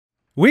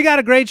We got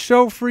a great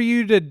show for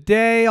you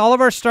today. All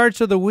of our starts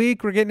of the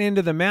week, we're getting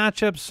into the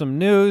matchups, some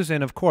news,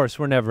 and of course,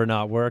 we're never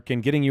not working,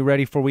 getting you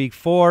ready for week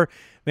 4.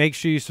 Make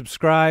sure you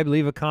subscribe,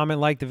 leave a comment,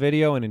 like the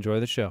video, and enjoy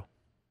the show.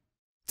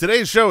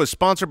 Today's show is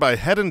sponsored by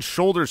Head &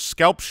 Shoulders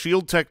Scalp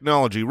Shield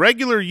technology.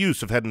 Regular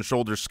use of Head &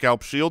 Shoulders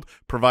Scalp Shield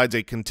provides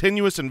a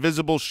continuous and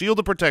visible shield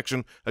of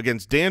protection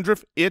against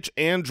dandruff, itch,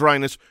 and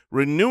dryness,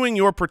 renewing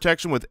your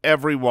protection with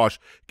every wash.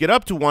 Get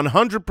up to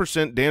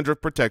 100%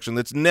 dandruff protection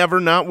that's never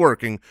not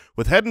working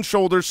with Head &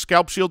 Shoulders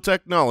Scalp Shield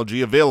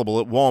technology, available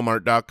at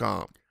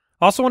Walmart.com.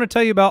 Also want to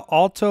tell you about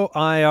Alto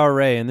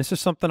IRA, and this is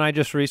something I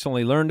just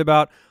recently learned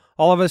about.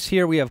 All of us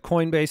here, we have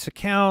Coinbase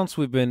accounts.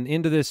 We've been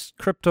into this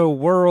crypto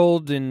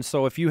world, and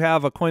so if you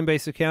have a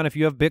Coinbase account, if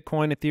you have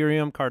Bitcoin,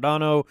 Ethereum,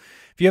 Cardano,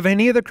 if you have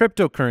any of the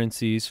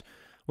cryptocurrencies,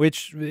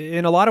 which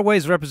in a lot of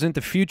ways represent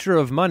the future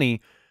of money,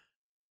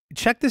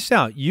 check this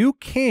out. You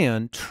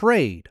can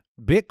trade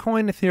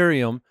Bitcoin,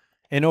 Ethereum,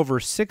 and over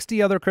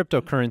 60 other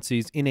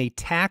cryptocurrencies in a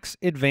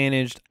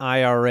tax-advantaged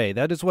IRA.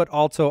 That is what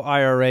Alto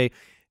IRA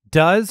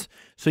does.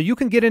 So you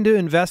can get into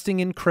investing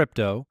in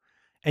crypto,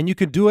 and you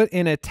can do it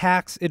in a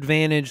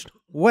tax-advantaged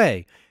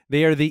way.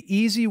 They are the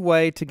easy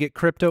way to get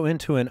crypto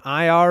into an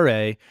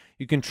IRA.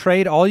 You can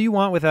trade all you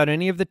want without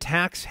any of the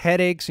tax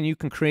headaches, and you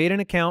can create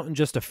an account in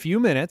just a few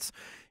minutes.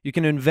 You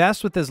can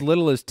invest with as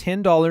little as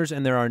 $10,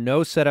 and there are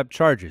no setup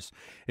charges.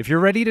 If you're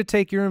ready to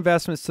take your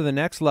investments to the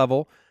next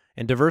level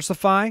and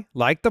diversify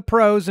like the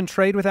pros and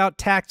trade without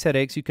tax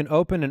headaches, you can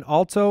open an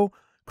Alto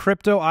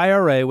Crypto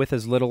IRA with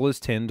as little as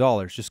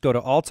 $10. Just go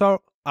to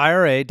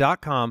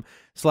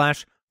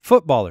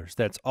altoira.com/footballers.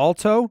 That's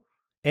Alto,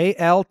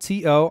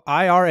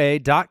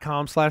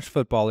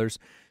 ALTOIRA.com/footballers.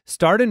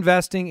 Start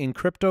investing in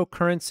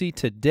cryptocurrency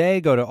today.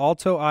 Go to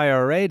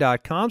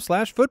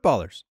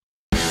altoira.com/footballers.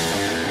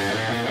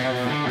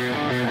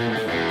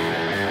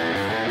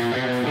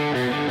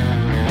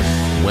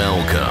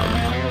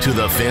 Welcome to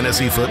the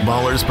Fantasy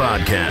Footballers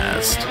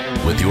Podcast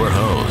with your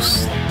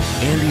hosts,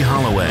 Andy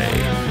Holloway,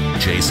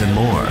 Jason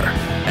Moore,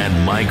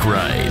 and Mike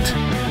Wright.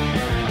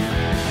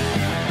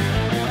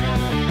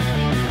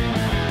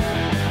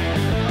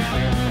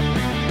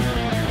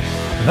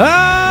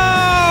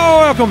 Oh,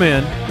 welcome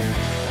in.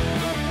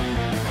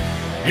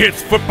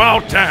 It's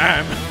football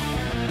time.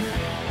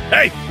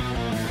 Hey.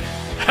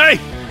 Hey.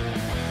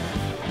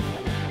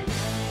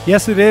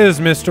 Yes, it is,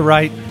 Mr.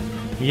 Wright.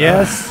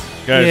 Yes,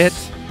 guys, it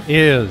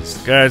is.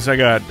 Guys, I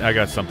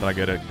got something. I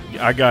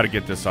gotta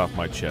get this off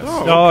my chest.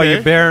 Oh, okay.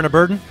 you're bearing a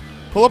burden?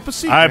 Pull up a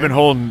seat. I've man. been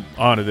holding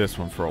on to this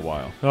one for a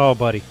while. Oh,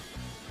 buddy.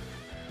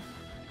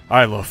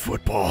 I love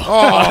football.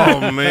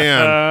 Oh,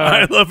 man.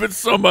 I love it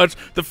so much.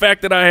 The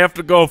fact that I have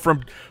to go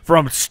from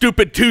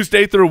stupid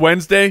Tuesday through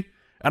Wednesday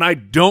and I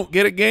don't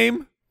get a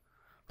game,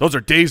 those are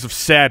days of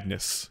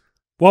sadness.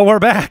 Well, we're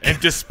back. And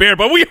despair,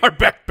 but we are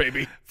back,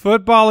 baby.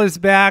 Football is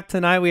back.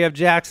 Tonight we have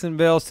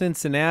Jacksonville,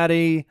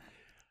 Cincinnati.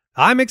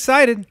 I'm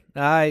excited.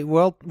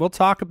 We'll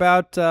talk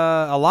about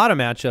a lot of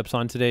matchups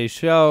on today's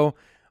show.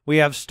 We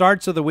have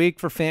starts of the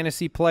week for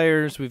fantasy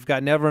players. We've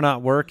got Never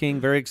Not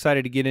Working. Very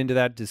excited to get into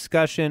that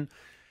discussion.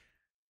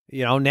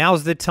 You know,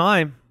 now's the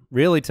time,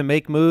 really, to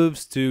make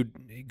moves, to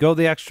go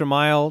the extra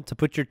mile, to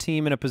put your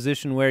team in a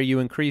position where you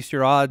increase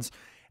your odds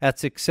at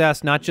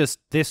success, not just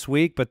this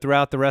week, but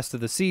throughout the rest of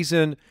the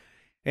season.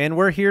 And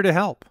we're here to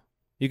help.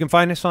 You can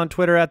find us on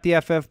Twitter at the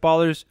FF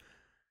Ballers.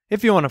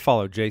 If you want to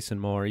follow Jason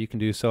Moore, you can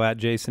do so at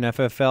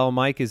JasonFFL.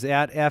 Mike is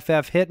at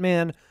FF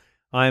Hitman.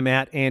 I'm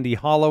at Andy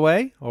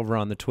Holloway over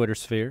on the Twitter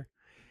sphere.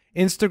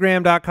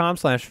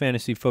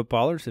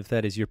 Instagram.com/fantasyfootballers if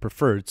that is your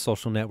preferred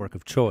social network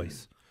of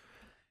choice.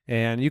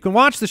 And you can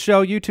watch the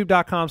show,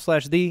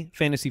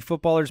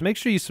 youtube.com/thefantasyfootballers. Make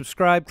sure you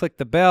subscribe, click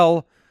the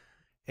bell,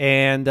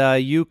 and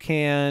you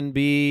can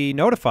be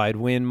notified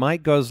when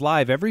Mike goes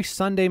live every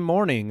Sunday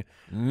morning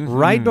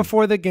right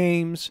before the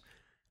games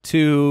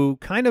to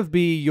kind of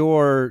be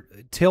your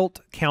tilt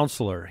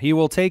counselor. He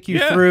will take you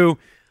through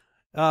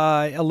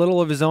a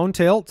little of his own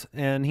tilt,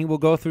 and he will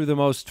go through the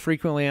most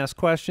frequently asked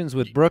questions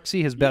with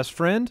Brooksy, his best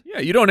friend.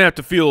 Yeah, you don't have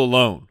to feel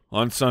alone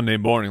on Sunday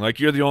morning,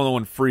 like you're the only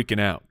one freaking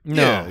out.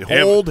 No.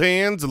 Yeah, hold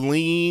hands,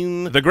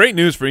 lean. The great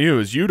news for you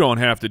is you don't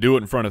have to do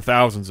it in front of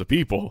thousands of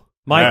people.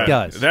 Mike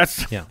does.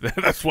 That's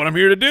what I'm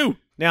here to do.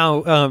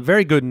 Now,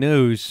 very good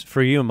news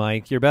for you,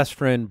 Mike. Your best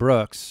friend,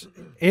 Brooks,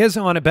 is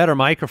on a better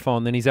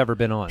microphone than he's ever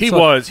been on. He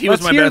was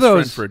my best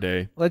friend for a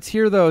day. Let's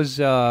hear those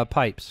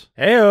pipes.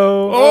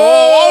 Hey-o.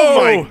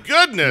 Oh, my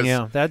goodness.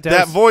 Yeah,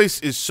 that voice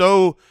is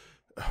so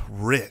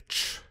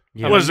rich.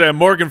 Yeah. Was that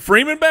Morgan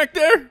Freeman back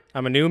there?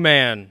 I'm a new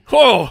man.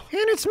 Oh.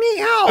 And it's me,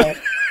 Al.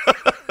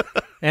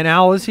 And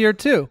Al is here,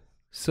 too.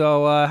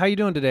 So how you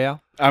doing today,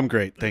 Al? I'm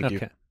great. Thank you.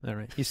 Okay. All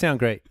right. You sound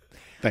great.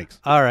 Thanks.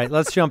 All right.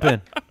 Let's jump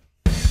in.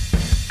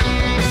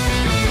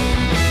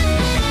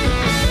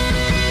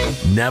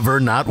 Never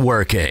Not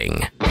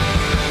Working.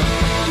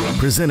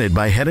 Presented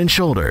by Head &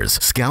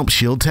 Shoulders Scalp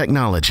Shield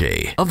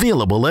Technology.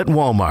 Available at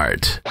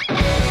Walmart.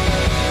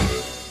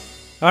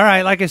 All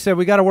right, like I said,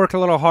 we got to work a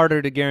little harder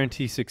to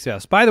guarantee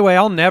success. By the way,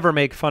 I'll never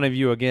make fun of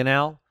you again,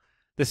 Al.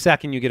 the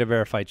second you get a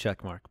verified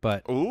check mark.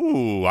 But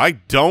Ooh, I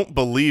don't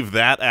believe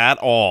that at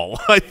all.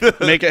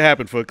 Make it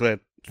happen, Foot Clan.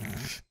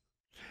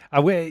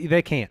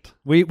 they can't.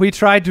 We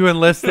tried to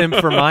enlist them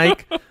for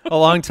Mike a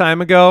long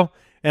time ago,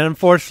 and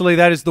unfortunately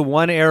that is the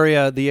one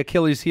area, the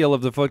Achilles heel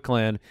of the Foot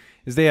Clan,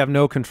 is they have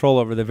no control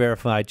over the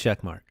verified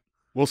check mark.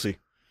 We'll see.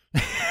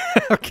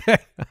 Okay.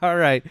 All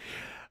right.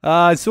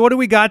 So what do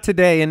we got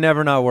today in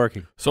Never Not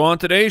Working? So on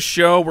today's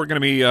show, we're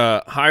going to be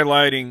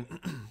highlighting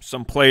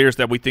some players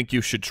that we think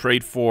you should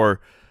trade for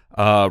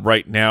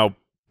right now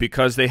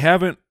because they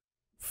haven't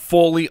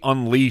fully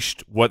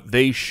unleashed what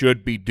they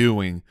should be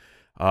doing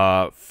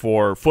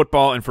for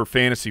football and for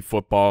fantasy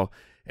football.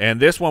 And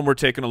this one we're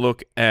taking a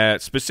look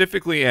at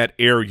specifically at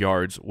air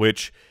yards,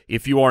 which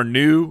if you are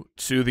new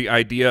to the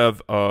idea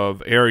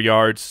of air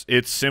yards,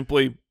 it's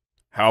simply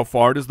how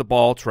far does the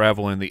ball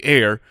travel in the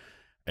air?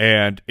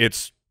 And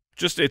it's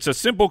a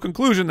simple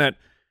conclusion that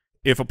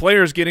if a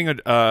player is getting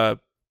a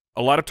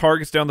lot of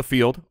targets down the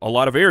field, a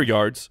lot of air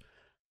yards,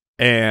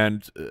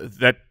 and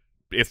that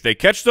if they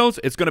catch those,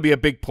 it's going to be a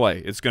big play.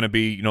 It's going to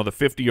be, the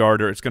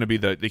 50-yarder. It's going to be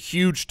the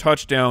huge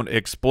touchdown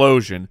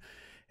explosion.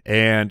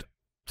 And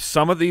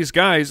some of these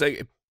guys,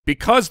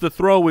 because the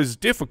throw is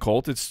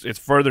difficult, it's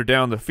further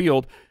down the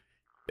field,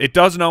 it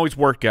doesn't always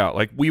work out.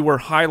 Like we were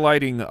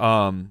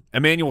highlighting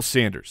Emmanuel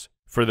Sanders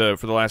for the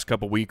last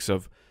couple weeks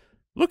of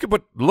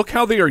look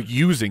how they are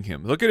using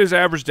him. Look at his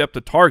average depth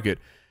of target.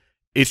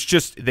 It's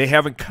just they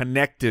haven't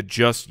connected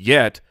just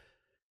yet.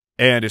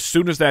 And as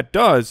soon as that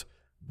does,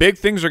 big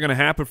things are going to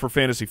happen for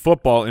fantasy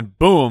football. And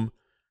boom,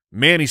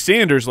 Manny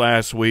Sanders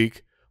last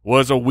week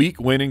was a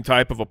week-winning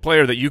type of a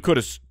player that you could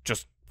have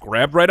just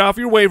grabbed right off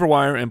your waiver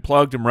wire and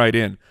plugged him right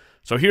in.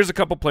 So here's a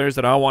couple players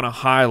that I want to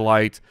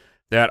highlight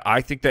that I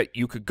think that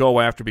you could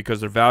go after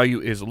because their value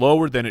is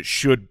lower than it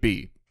should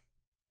be.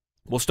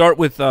 We'll start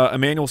with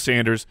Emmanuel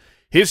Sanders,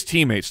 his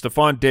teammate,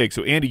 Stephon Diggs.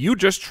 So, Andy, you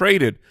just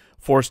traded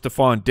for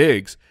Stephon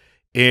Diggs.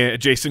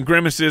 And Jason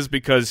grimaces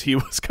because he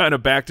was kind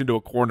of backed into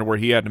a corner where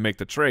he had to make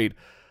the trade.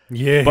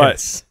 Yes.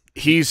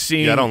 But he's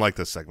seeing – I don't like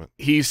this segment.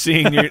 He's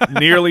seeing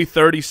nearly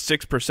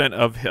 36%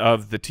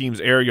 of the team's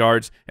air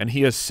yards, and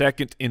he is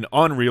second in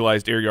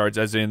unrealized air yards,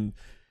 as in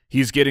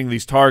he's getting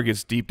these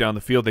targets deep down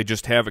the field. They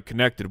just haven't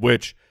connected,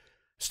 which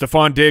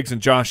Stephon Diggs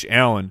and Josh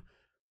Allen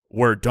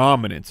were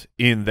dominant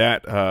in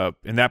that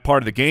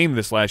part of the game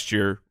this last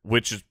year,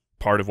 which is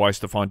part of why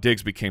Stephon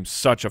Diggs became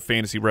such a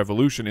fantasy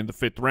revolution in the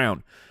 5th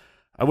round,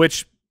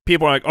 which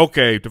people are like,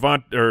 okay,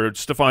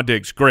 Stephon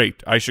Diggs,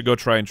 great. I should go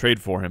try and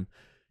trade for him.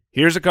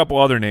 Here's a couple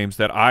other names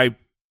that I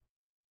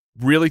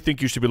really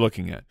think you should be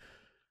looking at.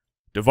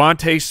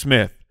 Devontae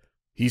Smith,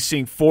 he's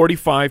seeing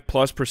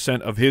 45+%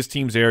 of his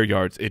team's air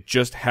yards. It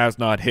just has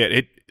not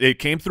hit. It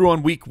came through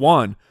on week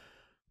 1,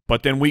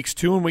 but then weeks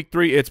 2 and week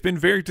 3, it's been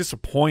very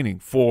disappointing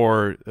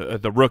for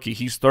the rookie.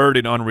 He's 3rd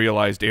in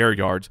unrealized air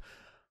yards.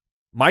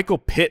 Michael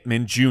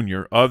Pittman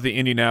Jr. of the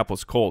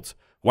Indianapolis Colts,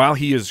 while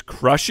he is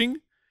crushing,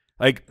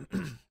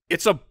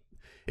 it's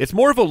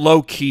more of a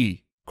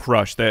low-key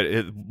crush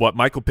what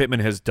Michael Pittman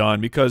has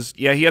done because,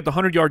 yeah, he had the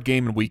 100-yard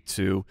game in week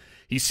 2.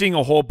 He's seeing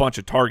a whole bunch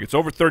of targets,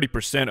 over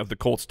 30% of the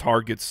Colts'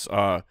 targets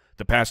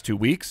the past 2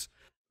 weeks.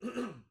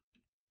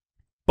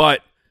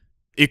 But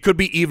it could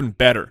be even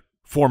better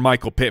for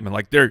Michael Pittman.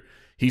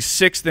 He's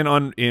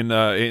 6th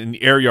in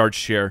air yard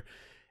share,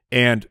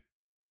 and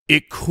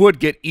it could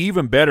get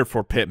even better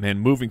for Pittman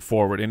moving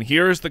forward. And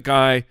here's the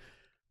guy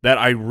that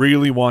I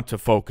really want to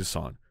focus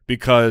on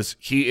because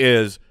he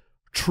is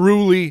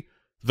truly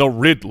the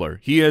Riddler.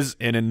 He is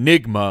an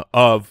enigma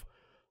of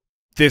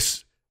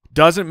this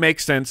doesn't make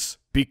sense.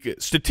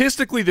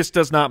 Statistically, this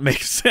does not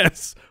make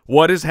sense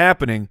what is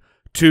happening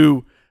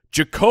to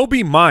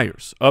Jacoby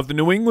Myers of the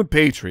New England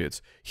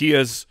Patriots. He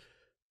is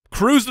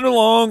cruising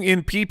along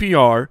in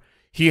PPR.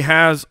 He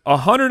has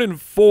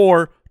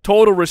 104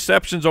 total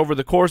receptions over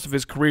the course of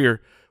his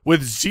career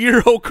with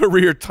 0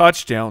 career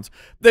touchdowns.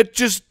 That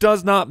just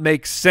does not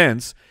make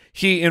sense.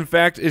 He, in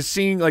fact, is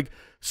seeing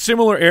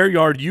similar air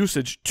yard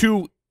usage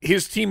to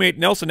his teammate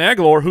Nelson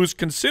Aguilar, who's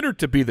considered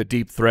to be the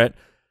deep threat.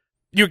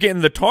 You're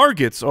getting the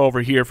targets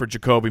over here for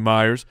Jacoby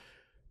Myers.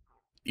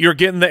 You're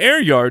getting the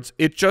air yards.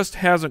 It just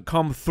hasn't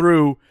come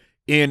through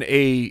in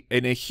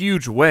a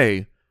huge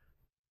way.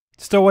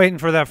 Still waiting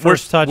for that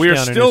first touchdown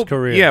in his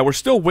career. Yeah, we're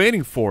still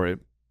waiting for it.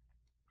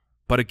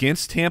 But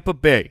against Tampa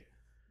Bay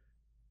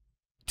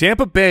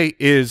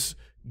is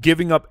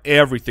giving up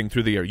everything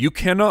through the air. You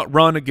cannot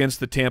run against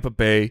the Tampa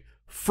Bay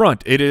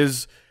front. It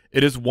is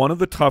one of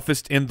the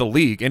toughest in the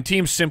league, and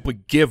teams simply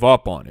give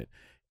up on it.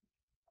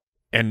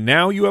 And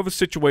now you have a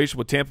situation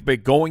with Tampa Bay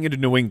going into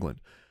New England.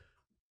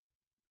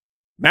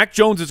 Mac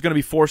Jones is going to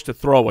be forced to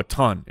throw a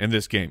ton in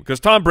this game because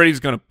Tom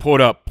Brady's going to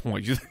put up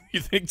points. You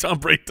think Tom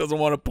Brady doesn't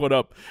want to put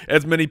up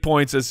as many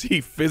points as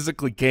he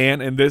physically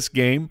can in this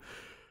game?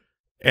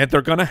 And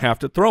they're going to have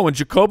to throw. And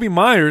Jacoby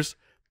Myers,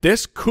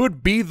 this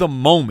could be the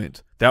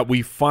moment that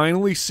we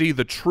finally see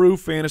the true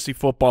fantasy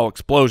football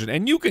explosion.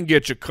 And you can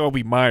get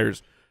Jacoby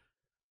Myers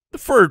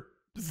for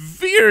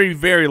very,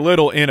 very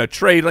little in a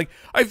trade.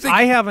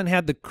 I haven't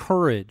had the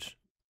courage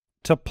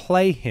to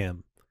play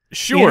him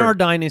in our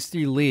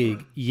dynasty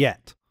league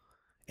yet.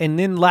 And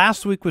then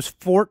last week was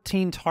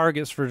 14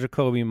 targets for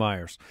Jacoby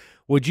Myers.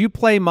 Would you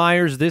play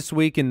Myers this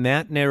week in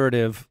that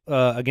narrative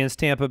against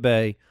Tampa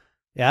Bay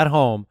at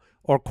home,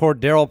 or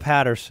Cordero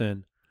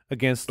Patterson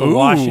against the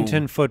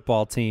Washington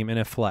football team in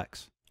a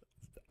flex?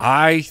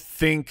 I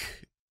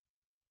think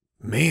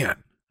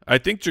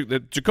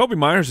that Jacoby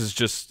Myers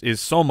is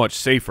so much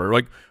safer.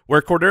 Like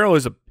where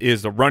Cordero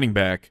is a running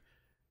back,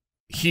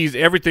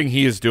 everything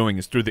he is doing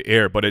is through the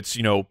air, but it's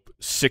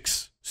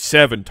 6,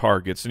 7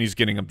 targets, and he's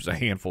getting a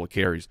handful of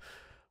carries.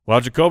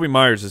 While Jacoby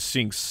Myers is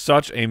seeing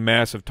such a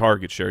massive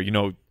target share,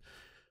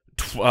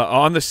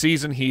 on the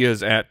season he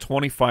is at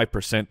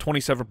 25%,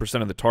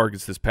 27% of the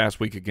targets this past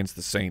week against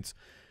the Saints.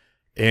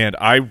 And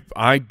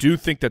I do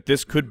think that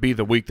this could be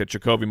the week that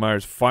Jacoby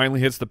Myers finally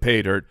hits the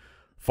pay dirt,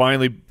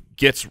 finally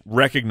gets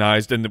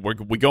recognized, and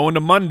we go into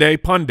Monday,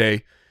 Pun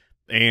Day,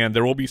 and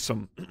there will be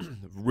some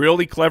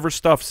really clever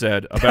stuff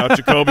said about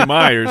Jacoby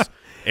Myers,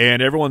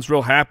 and everyone's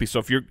real happy. So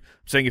if you're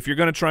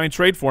going to try and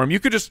trade for him, you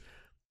could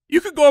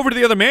go over to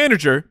the other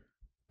manager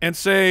and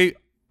say,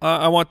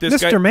 I want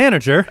this guy. Mr.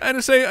 Manager.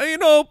 And say,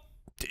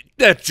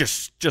 that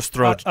just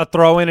throw a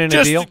throw in a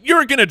deal.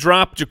 You're going to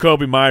drop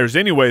Jacoby Myers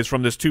anyways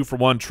from this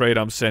 2-for-1 trade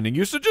I'm sending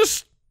you. So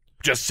just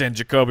send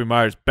Jacoby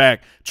Myers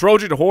back.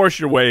 Trojan horse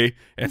your way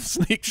and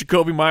sneak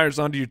Jacoby Myers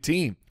onto your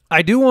team.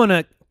 I do want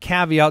to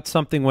caveat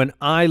something when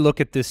I look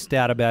at this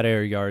stat about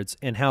air yards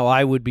and how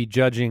I would be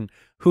judging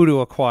who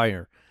to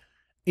acquire.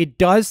 It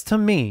does to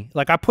me,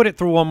 like I put it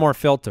through one more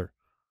filter.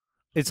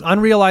 It's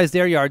unrealized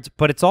air yards,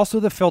 but it's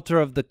also the filter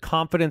of the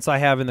confidence I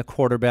have in the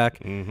quarterback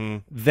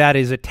that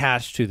is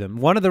attached to them.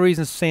 One of the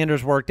reasons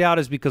Sanders worked out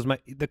is because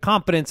the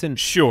confidence in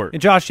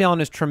Josh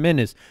Allen is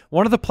tremendous.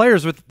 One of the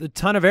players with a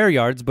ton of air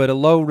yards but a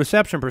low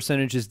reception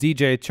percentage is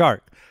DJ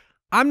Chark.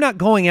 I'm not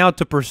going out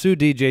to pursue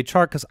DJ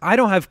Chark because I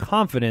don't have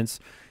confidence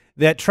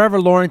that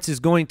Trevor Lawrence is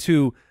going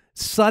to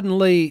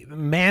suddenly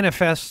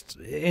manifest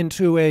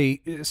into a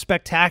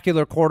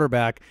spectacular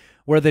quarterback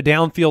where the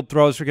downfield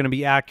throws are going to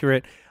be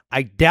accurate.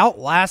 I doubt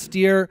last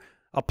year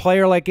a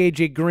player like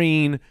A.J.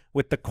 Green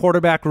with the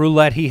quarterback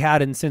roulette he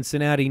had in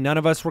Cincinnati, none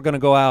of us were going to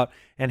go out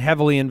and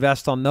heavily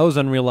invest on those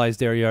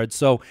unrealized air yards.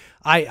 So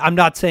I'm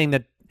not saying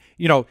that,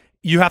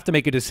 you have to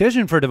make a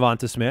decision for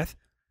Devonta Smith.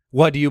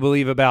 What do you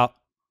believe about,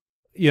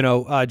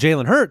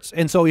 Jalen Hurts?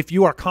 And so if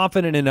you are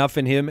confident enough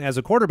in him as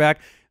a quarterback,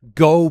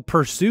 go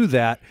pursue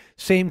that.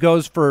 Same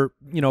goes for,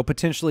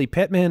 potentially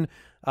Pittman,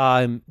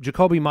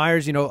 Jacoby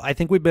Myers. I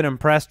think we've been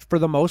impressed for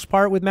the most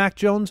part with Mac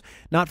Jones,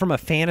 not from a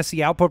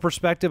fantasy output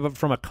perspective, but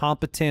from a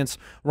competence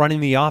running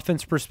the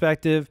offense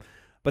perspective.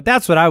 But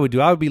that's what I would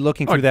do. I would be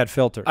looking through that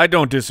filter. I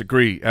don't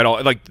disagree at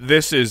all. Like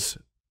this is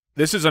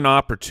an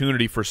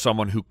opportunity for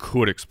someone who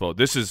could explode.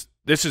 This is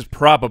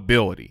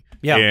probability.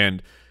 Yeah.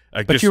 And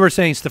but you were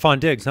saying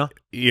Stephon Diggs, huh?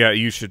 Yeah,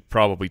 you should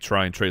probably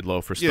try and trade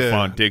low for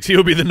Stephon Diggs.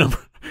 He'll be the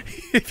number.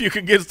 If you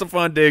can get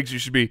Stephon Diggs, you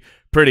should be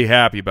pretty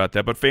happy about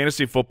that. But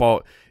fantasy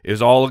football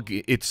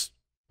it's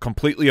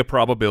completely a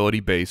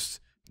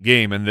probability-based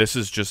game, and this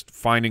is just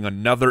finding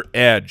another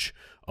edge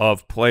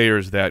of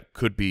players that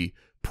could be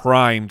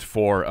primed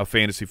for a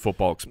fantasy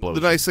football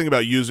explosion. The nice thing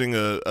about using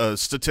a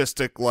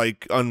statistic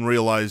like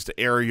unrealized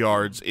air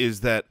yards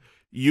is that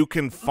you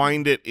can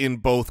find it in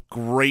both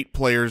great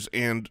players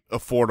and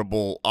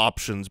affordable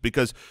options,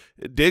 because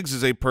Diggs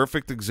is a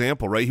perfect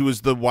example, right? He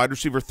was the wide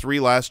receiver 3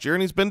 last year,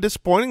 and he's been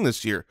disappointing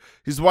this year.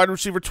 He's the wide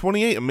receiver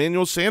 28.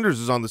 Emmanuel Sanders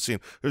is on the scene.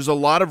 There's a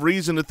lot of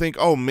reason to think,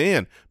 oh,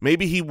 man,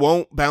 maybe he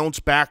won't bounce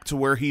back to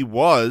where he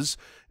was.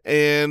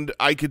 And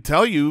I could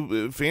tell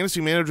you,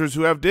 fantasy managers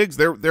who have Diggs,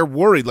 they're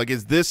worried. Like,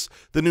 is this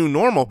the new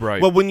normal?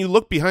 Right. Well, when you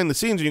look behind the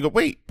scenes and you go,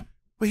 wait,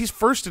 but he's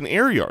first in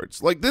air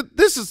yards. Like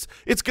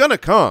it's gonna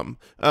come.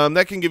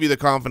 That can give you the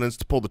confidence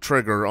to pull the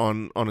trigger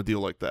on a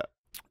deal like that.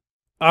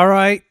 All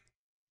right,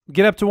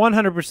 get up to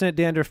 100%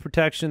 dandruff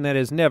protection that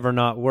is never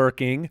not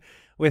working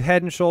with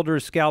Head and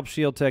Shoulders Scalp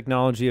Shield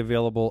technology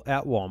available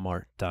at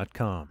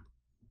Walmart.com.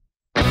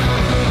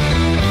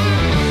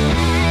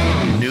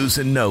 News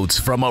and notes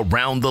from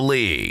around the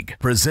league,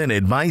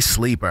 presented by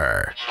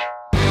Sleeper.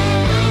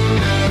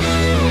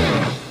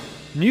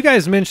 You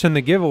guys mentioned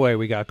the giveaway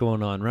we got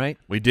going on, right?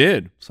 We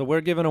did. So we're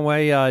giving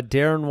away a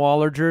Darren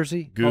Waller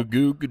jersey.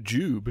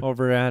 Goo-goo-gajoob.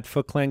 Over at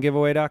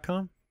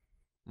footclangiveaway.com.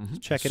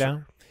 Check it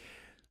out.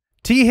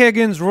 T.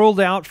 Higgins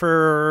ruled out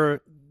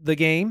for the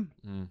game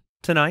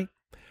tonight.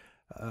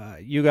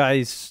 You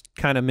guys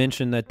kind of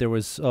mentioned that there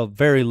was a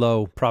very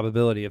low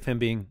probability of him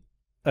being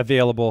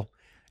available.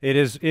 It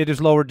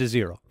is lowered to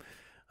 0.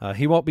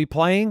 He won't be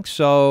playing,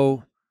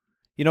 so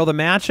the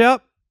matchup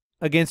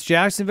against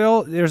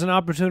Jacksonville, there's an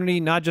opportunity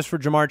not just for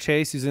Jamar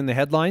Chase, who's in the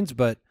headlines,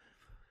 but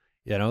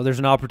there's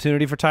an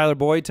opportunity for Tyler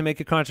Boyd to make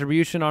a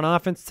contribution on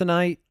offense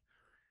tonight.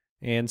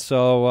 And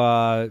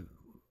so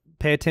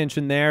pay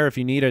attention there. If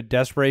you need a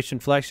desperation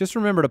flex, just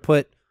remember to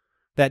put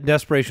that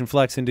desperation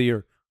flex into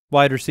your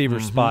wide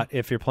receiver spot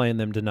if you're playing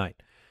them tonight.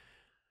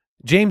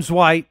 James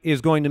White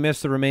is going to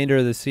miss the remainder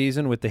of the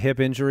season with the hip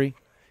injury.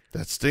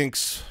 That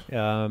stinks.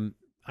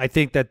 I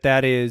think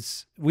that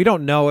is – we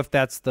don't know if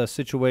that's the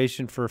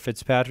situation for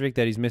Fitzpatrick,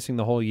 that he's missing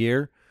the whole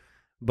year,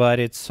 but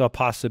it's a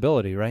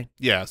possibility, right?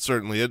 Yeah,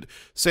 certainly.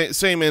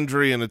 Same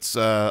injury, and it's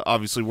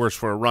obviously worse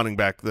for a running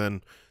back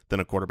than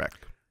a quarterback.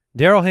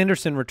 Darrell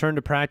Henderson returned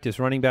to practice,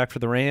 running back for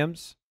the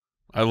Rams.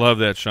 I love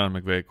that Sean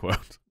McVay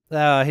quote.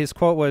 His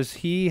quote was,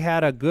 he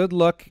had a good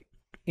look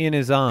in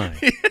his eye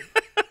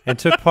and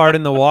took part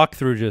in the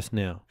walkthrough just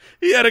now.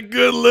 He had a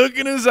good look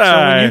in his So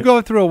eye. when you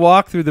go through a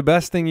walkthrough, the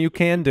best thing you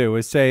can do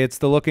is say it's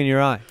the look in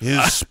your eye.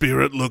 His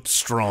spirit looked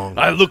strong.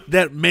 I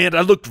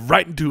looked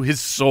right into his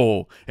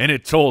soul, and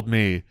it told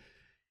me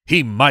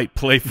he might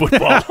play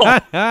football.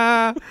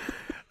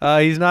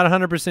 He's not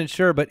 100%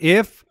 sure, but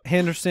if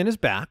Henderson is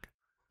back,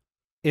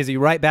 is he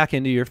right back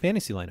into your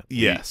fantasy lineup?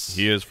 Yes.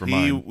 He is for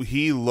mine.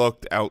 He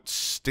looked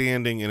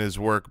outstanding in his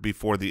work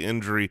before the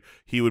injury.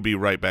 He would be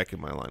right back in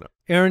my lineup.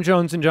 Aaron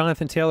Jones and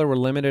Jonathan Taylor were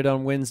limited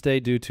on Wednesday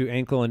due to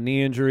ankle and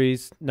knee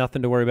injuries.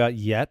 Nothing to worry about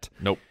yet.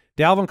 Nope.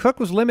 Dalvin Cook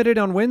was limited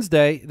on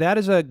Wednesday. That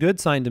is a good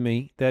sign to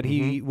me that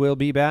he will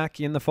be back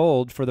in the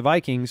fold for the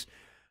Vikings,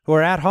 who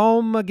are at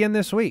home again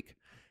this week.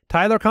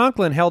 Tyler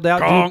Conklin held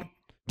out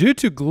due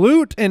to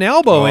glute and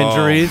elbow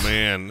injuries. Oh,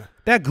 man.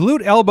 That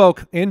glute-elbow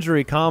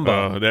injury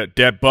combo.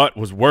 That butt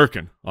was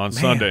working on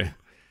Sunday.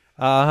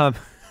 How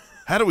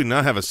do we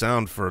not have a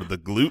sound for the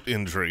glute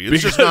injury?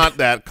 It's just not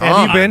that common.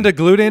 Have you been to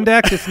Glute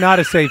Index? It's not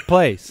a safe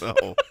place.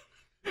 Oh.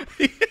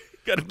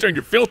 Got to turn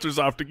your filters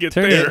off to get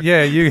there.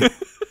 Yeah, you.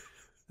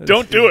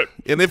 Don't do it.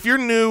 And if you're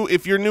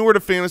newer to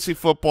fantasy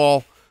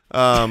football,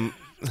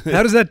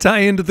 How does that tie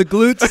into the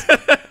glutes?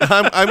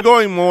 I'm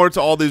going more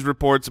to all these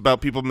reports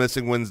about people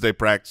missing Wednesday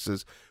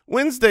practices.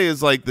 Wednesday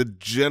is like the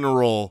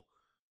general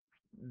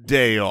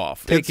day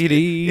off. Take it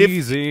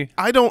easy.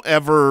 I don't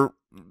ever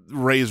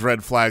raise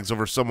red flags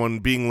over someone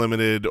being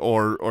limited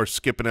or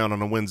skipping out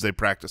on a Wednesday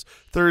practice.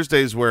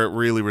 Thursday's where it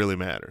really, really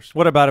matters.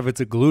 What about if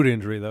it's a glute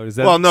injury, though? Does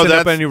that that's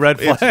up any red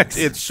flags?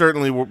 It's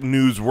certainly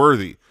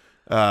newsworthy.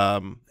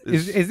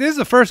 This is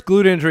the first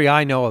glute injury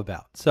I know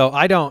about, so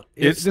I don't.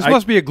 This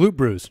must be a glute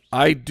bruise.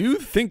 I do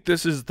think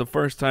this is the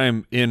first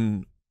time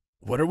in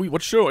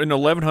what show in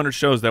 1,100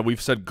 shows that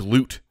we've said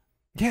glute.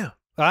 Yeah,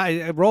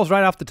 it rolls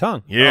right off the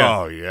tongue. Yeah.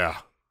 Oh yeah.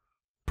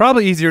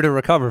 Probably easier to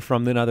recover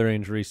from than other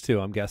injuries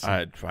too, I'm guessing.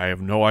 I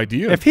have no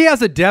idea. If he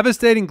has a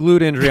devastating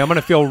glute injury, I'm going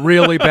to feel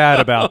really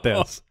bad about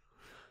this.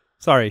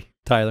 Sorry,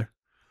 Tyler.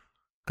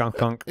 Conk,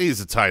 conk.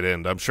 He's a tight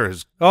end. I'm sure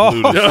his Oh.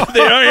 glute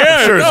is,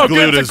 I'm sure his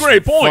glute that's a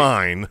great point.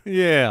 fine.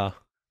 Yeah.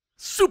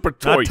 Super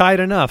toy. Not tight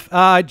enough.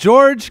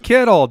 George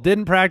Kittle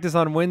didn't practice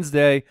on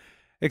Wednesday,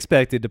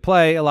 expected to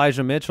play.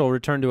 Elijah Mitchell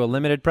returned to a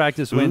limited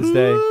practice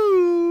Wednesday.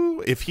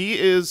 Ooh. If he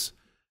is,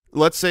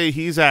 let's say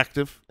he's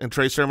active and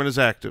Trey Sermon is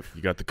active.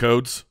 You got the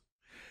codes?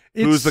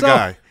 Who's the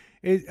guy?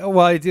 It's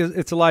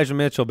Elijah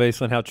Mitchell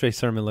based on how Trey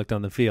Sermon looked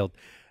on the field.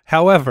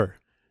 However,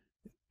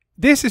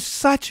 this is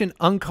such an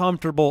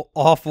uncomfortable,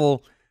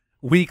 awful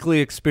weekly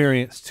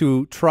experience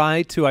to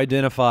try to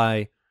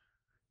identify.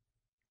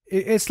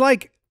 It's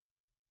like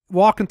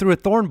walking through a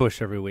thorn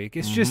bush every week.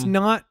 It's just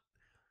not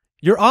 –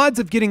 your odds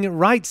of getting it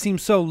right seem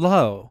so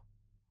low.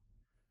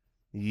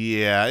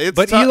 Yeah. It's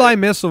but Eli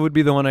Missile would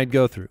be the one I'd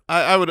go through.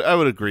 I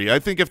would agree. I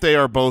think if they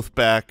are both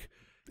back –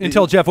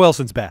 until Jeff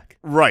Wilson's back.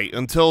 Right,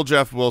 until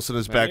Jeff Wilson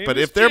is back. But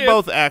if they're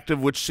both active,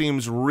 which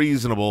seems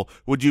reasonable,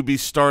 would you be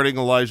starting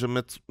Elijah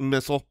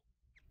Missile?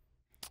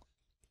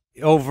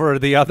 Over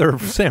the other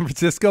San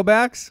Francisco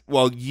backs?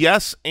 Well,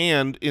 yes,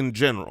 and in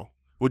general.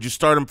 Would you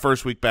start him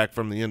first week back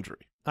from the injury?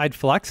 I'd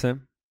flex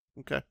him.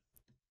 Okay.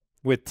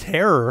 With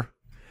terror.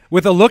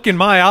 With a look in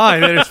my eye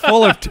that is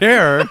full of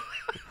terror.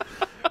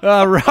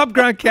 Rob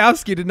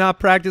Gronkowski did not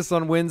practice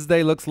on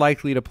Wednesday. Looks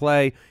likely to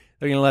play.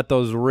 They're going to let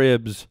those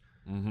ribs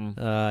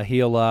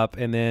heal up.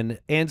 And then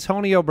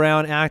Antonio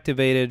Brown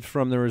activated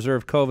from the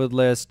reserve COVID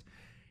list.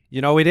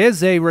 You know, it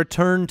is a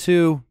return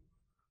to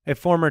a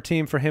former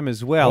team for him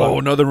as well. Oh,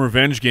 another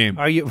revenge game.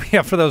 Are you?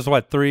 Yeah, for those,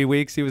 3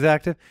 weeks he was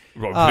active?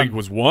 Well, I think it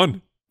was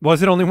one.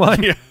 Was it only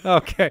one? Yeah.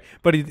 Okay.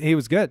 But he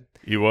was good.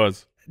 He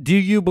was. Do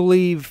you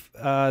believe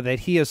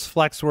that he is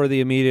flex-worthy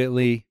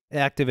immediately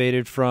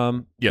activated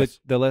from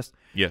the list?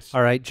 Yes.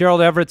 All right.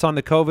 Gerald Everett's on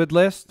the COVID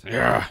list.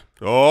 Yeah.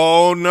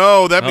 Oh,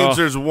 no. That means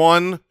there's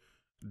one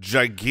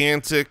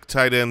gigantic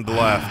tight end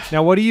left.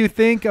 Now, what do you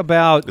think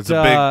about it's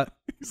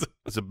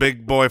a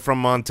big boy from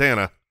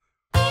Montana.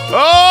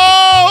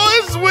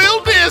 Oh, it's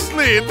Will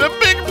Disley, the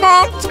big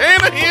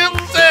Montana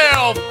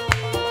himself.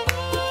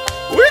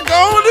 We're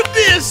going to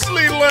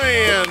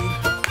Disneyland.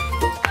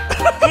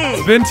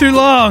 It's been too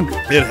long.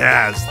 It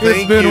has.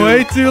 It's been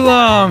way too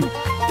long.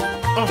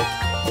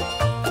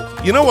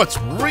 You know what's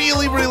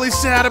really, really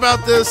sad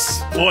about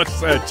this? What's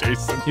that,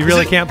 Jason? You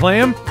really can't play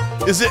him?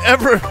 Is it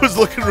Everett was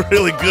looking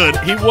really good?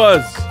 He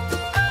was.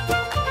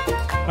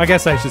 I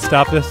guess I should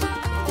stop this.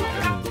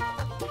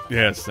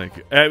 Yes, thank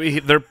you. I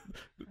mean,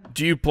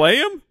 do you play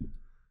him?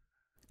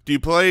 Do you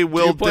play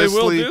Will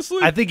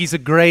Disley? I think he's a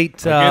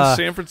great against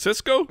San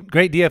Francisco.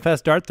 Great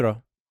DFS dart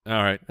throw.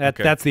 All right,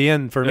 that's the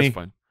end for me. That's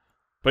fine.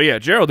 But yeah,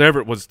 Gerald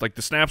Everett was like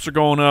the snaps are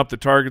going up, the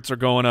targets are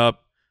going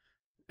up.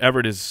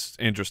 Everett is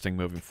interesting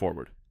moving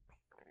forward.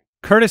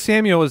 Curtis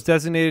Samuel was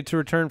designated to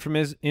return from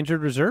his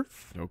injured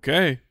reserve.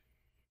 Okay.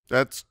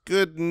 That's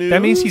good news.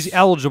 That means he's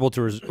eligible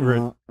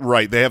to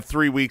right. They have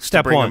 3 weeks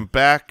Step to bring one. him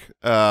back,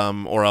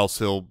 or else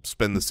he'll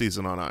spend the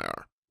season on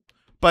IR.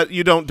 But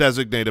you don't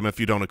designate him if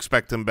you don't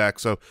expect him back,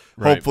 so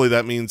hopefully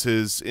that means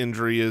his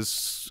injury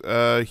is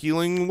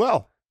healing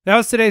well. That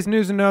was today's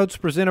news and notes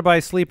presented by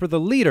Sleeper, the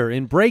leader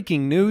in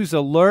breaking news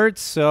alerts.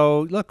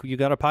 So, look, you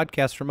got a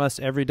podcast from us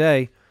every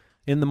day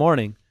in the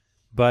morning,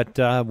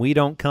 but we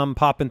don't come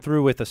popping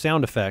through with a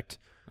sound effect.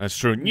 That's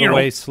true. The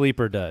way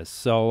Sleeper does.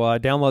 So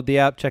download the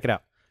app, check it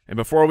out. And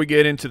before we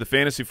get into the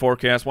fantasy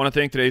forecast, I want to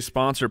thank today's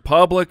sponsor,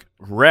 Public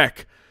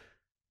Rec.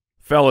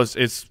 Fellas,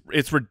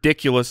 it's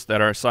ridiculous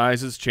that our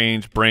sizes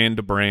change brand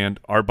to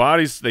brand. Our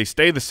bodies, they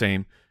stay the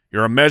same.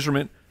 You're a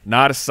measurement,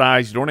 not a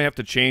size. You don't have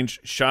to change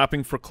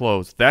shopping for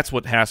clothes. That's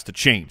what has to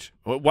change.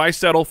 Why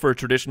settle for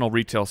traditional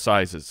retail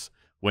sizes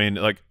when,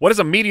 like, what does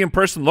a medium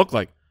person look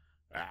like?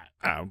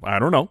 I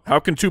don't know. How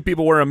can two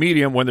people wear a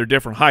medium when they're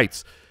different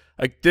heights?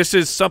 Like, this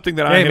is something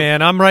that Hey,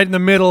 man, I'm right in the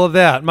middle of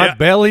that. My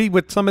belly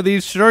with some of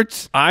these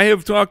shirts. I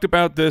have talked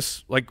about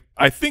this, like,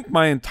 I think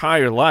my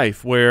entire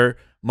life, where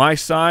my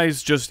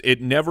size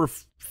it never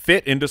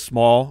fit into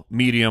small,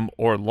 medium,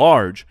 or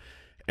large.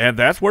 And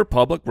that's where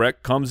Public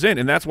Rec comes in.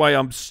 And that's why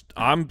I'm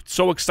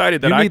so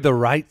excited that you need the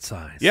right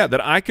size. Yeah,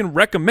 that I can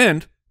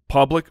recommend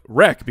Public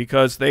Rec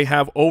because they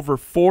have over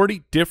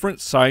 40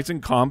 different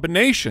sizing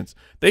combinations.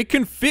 They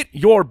can fit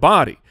your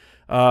body.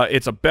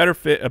 It's a better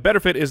fit. A better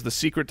fit is the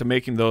secret to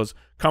making those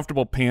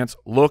comfortable pants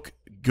look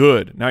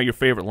good. Now your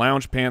favorite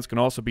lounge pants can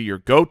also be your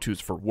go-tos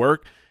for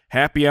work,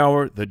 happy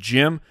hour, the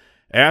gym.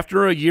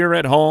 After a year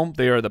at home,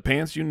 they are the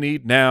pants you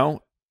need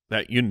now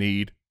that you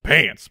need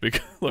pants. Because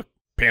look,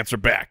 pants are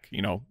back,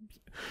 you know.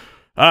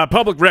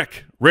 Public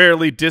Rec,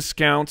 rarely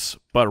discounts,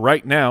 but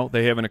right now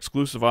they have an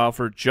exclusive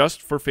offer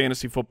just for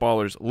Fantasy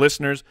Footballers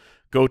listeners.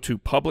 Go to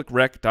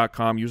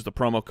publicrec.com, use the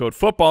promo code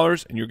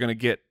Footballers, and you're going to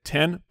get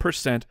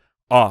 10%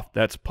 off.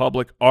 That's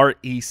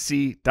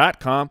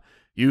publicrec.com.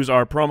 Use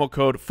our promo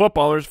code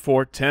Footballers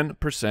for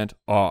 10%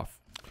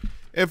 off.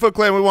 And Foot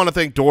Clan, we want to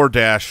thank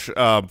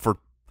DoorDash for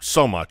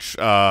so much,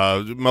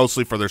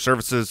 mostly for their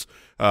services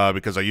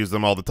because I use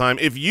them all the time.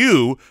 If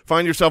you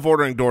find yourself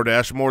ordering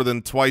DoorDash more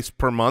than twice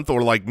per month,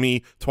 or like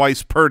me,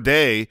 twice per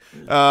day,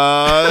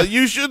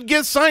 you should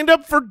get signed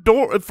up for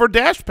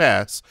Dash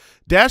Pass.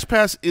 Dash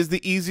Pass is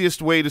the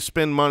easiest way to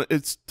spend money.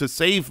 It's to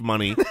save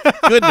money.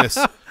 Goodness,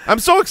 I'm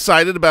so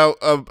excited about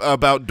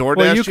DoorDash.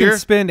 Well, you here. can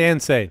spend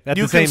and save at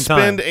the same time. You can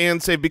spend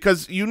and save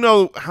because you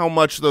know how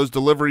much those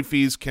delivery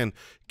fees can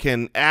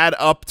add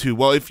up to.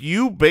 Well, if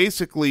you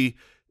basically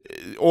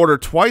order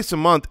twice a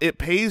month, it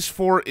pays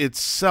for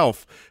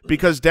itself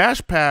because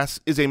Dash Pass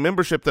is a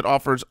membership that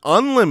offers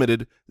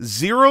unlimited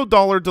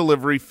 $0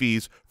 delivery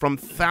fees from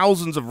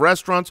thousands of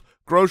restaurants,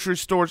 grocery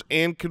stores,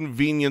 and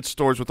convenience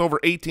stores with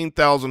over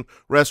 18,000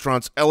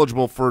 restaurants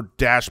eligible for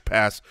Dash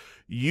Pass.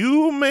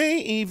 You may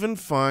even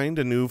find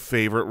a new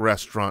favorite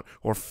restaurant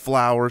or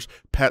flowers,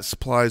 pet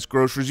supplies,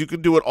 groceries. You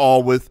can do it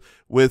all with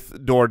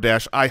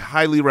DoorDash. I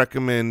highly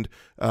recommend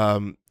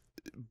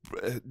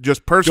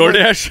just personally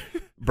DoorDash?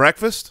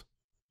 Breakfast,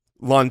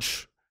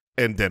 lunch,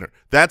 and dinner.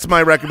 That's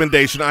my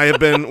recommendation. I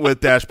have been with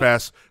Dash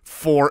Pass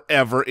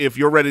forever. If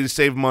you're ready to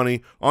save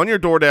money on your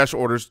DoorDash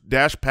orders,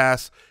 Dash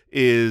Pass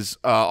is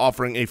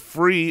offering a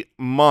free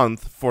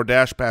month for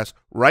Dash Pass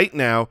right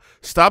now.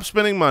 Stop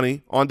spending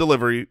money on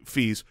delivery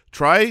fees.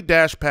 Try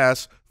Dash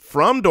Pass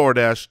from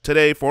DoorDash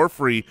today for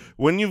free.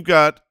 When you've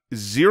got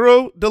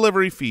 $0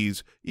 delivery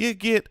fees, you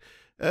get,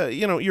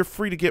 you're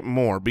free to get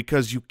more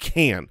because you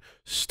can.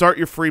 Start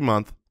your free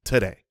month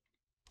today.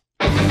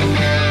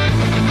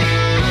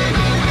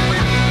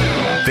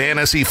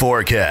 Fantasy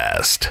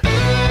Forecast.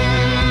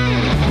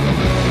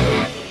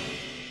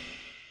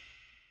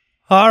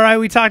 All right,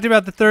 we talked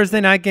about the Thursday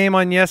night game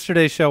on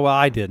yesterday's show. Well,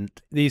 I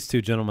didn't. These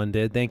two gentlemen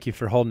did. Thank you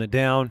for holding it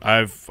down.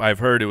 I've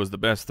heard it was the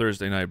best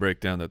Thursday night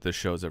breakdown that this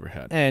show's ever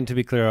had. And to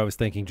be clear, I was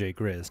thinking Jay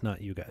Grizz,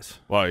 not you guys.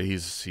 Well,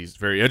 he's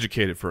very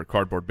educated for a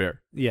cardboard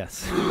bear.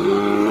 Yes.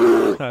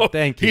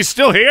 Thank you. He's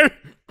still here?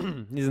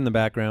 He's in the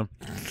background.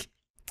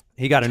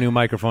 He got a new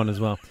microphone as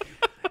well.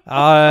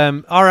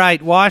 All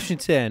right,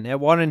 Washington at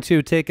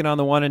 1-2, taking on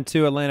the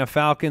 1-2 Atlanta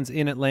Falcons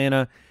in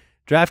Atlanta.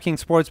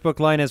 DraftKings Sportsbook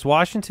line is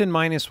Washington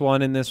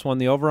 -1 in this one.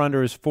 The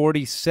over-under is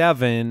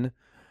 47.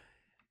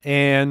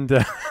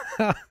 And,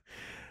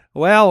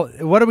 well,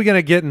 what are we going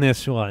to get in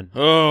this one?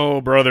 Oh,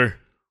 brother.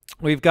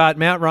 We've got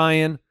Matt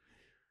Ryan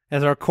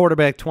as our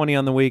quarterback 20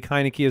 on the week.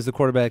 Heineke is the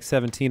quarterback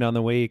 17 on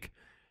the week.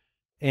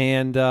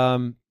 And,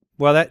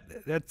 well,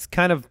 that's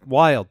kind of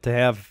wild to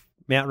have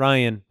Matt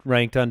Ryan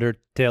ranked under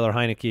Taylor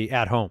Heineke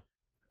at home.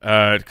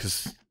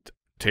 Because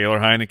Taylor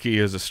Heineke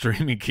is a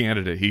streaming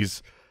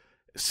candidate.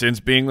 Since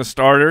being the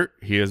starter,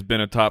 he has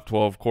been a top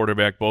 12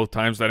 quarterback both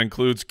times. That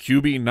includes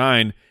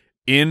QB9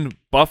 in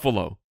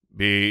Buffalo.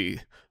 He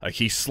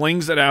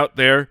slings it out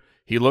there.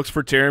 He looks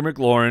for Terry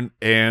McLaurin,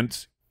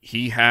 and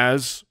he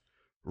has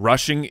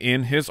rushing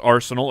in his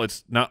arsenal.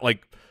 It's not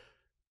like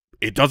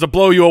it doesn't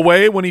blow you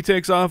away when he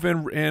takes off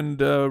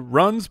and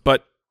runs,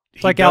 but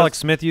it's like Alex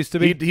Smith used to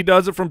be. He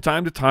does it from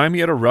time to time. He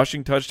had a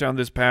rushing touchdown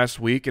this past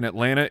week, and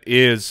Atlanta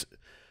is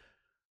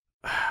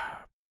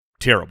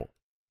terrible.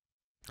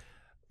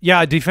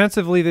 Yeah,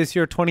 defensively this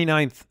year,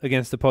 29th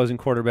against opposing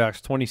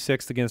quarterbacks,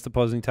 26th against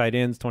opposing tight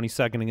ends,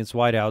 22nd against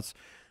wideouts.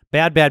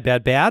 Bad, bad,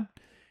 bad, bad.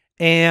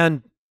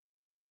 And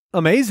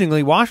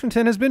amazingly,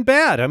 Washington has been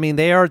bad. I mean,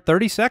 they are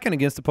 32nd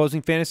against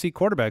opposing fantasy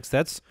quarterbacks.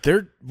 That's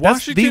the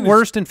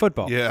worst in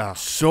football. Yeah.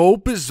 So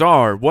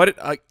bizarre.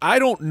 I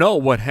don't know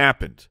what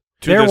happened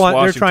to this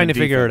Washington They're trying to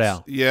figure it defense.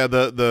 out. Yeah,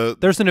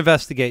 there's an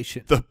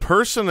investigation. The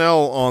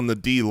personnel on the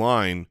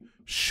D-line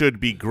should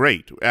be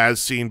great,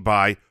 as seen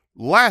by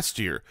last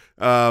year.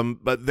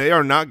 But they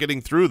are not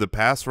getting through. The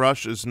pass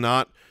rush is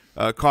not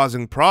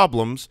causing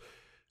problems.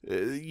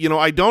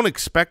 I don't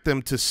expect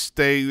them to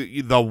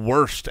stay the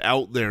worst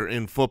out there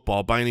in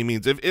football by any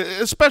means,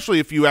 especially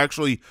if you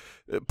actually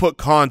put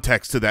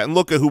context to that and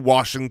look at who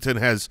Washington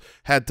has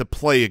had to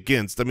play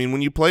against. I mean,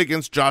 when you play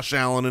against Josh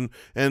Allen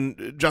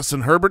and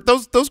Justin Herbert,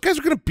 those guys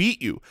are going to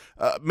beat you.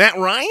 Matt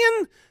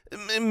Ryan,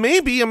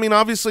 maybe. I mean,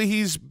 obviously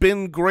he's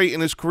been great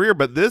in his career,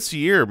 but this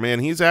year, man,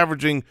 he's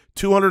averaging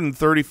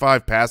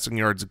 235 passing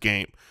yards a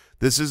game.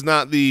 This is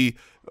not the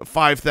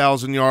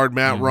 5,000-yard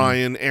Matt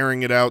Ryan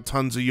airing it out,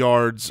 tons of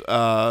yards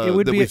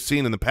that we've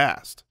seen in the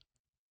past.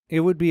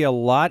 It would be a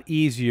lot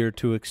easier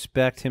to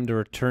expect him to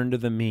return to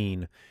the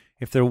mean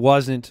if there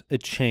wasn't a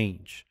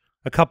change,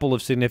 a couple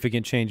of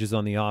significant changes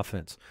on the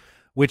offense,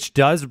 which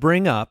does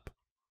bring up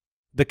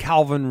the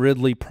Calvin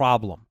Ridley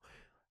problem.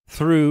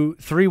 Through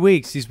 3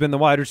 weeks, he's been the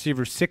wide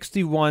receiver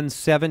 61,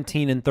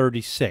 17, and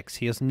 36.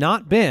 He has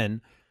not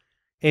been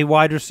a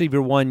wide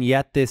receiver 1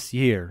 yet this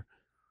year.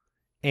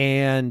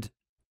 And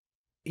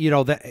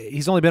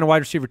he's only been a wide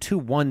receiver 2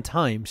 one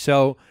time.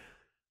 So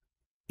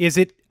is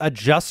it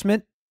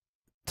adjustment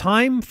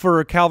time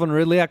for Calvin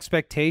Ridley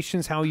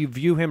expectations, how you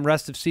view him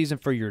rest of season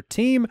for your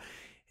team?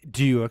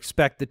 Do you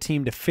expect the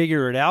team to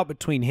figure it out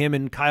between him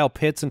and Kyle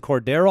Pitts and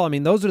Cordero? I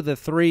mean, those are the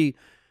 3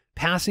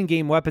 passing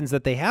game weapons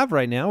that they have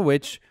right now,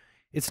 which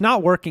it's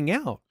not working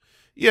out.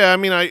 Yeah, I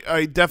mean,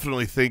 I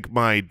definitely think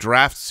my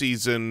draft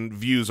season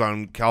views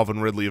on Calvin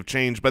Ridley have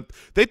changed, but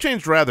they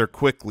changed rather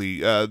quickly.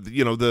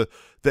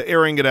 The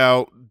airing it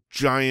out,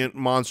 giant,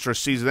 monstrous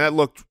season, that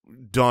looked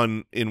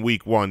done in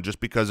week 1 just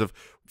because of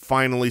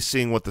finally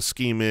seeing what the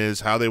scheme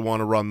is, how they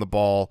want to run the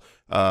ball,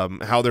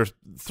 how they're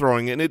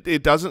throwing it. And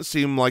it doesn't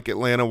seem like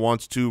Atlanta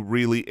wants to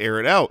really air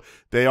it out.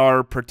 They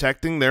are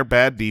protecting their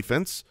bad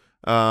defense,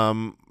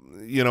 on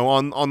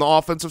the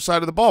offensive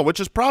side of the ball, which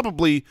is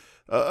probably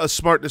a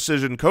smart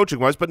decision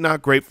coaching-wise, but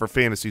not great for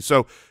fantasy.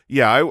 So,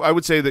 yeah, I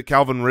would say that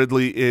Calvin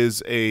Ridley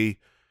is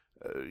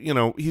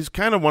he's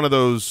kind of one of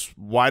those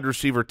wide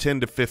receiver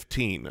 10 to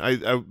 15.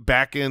 I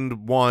back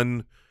end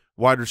 1,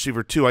 wide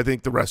receiver 2, I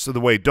think the rest of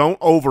the way. Don't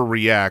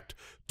overreact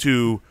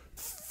to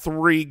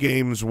 3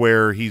 games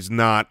where he's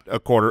not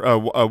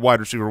a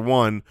wide receiver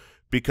 1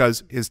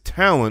 because his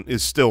talent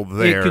is still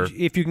there.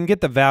 If you can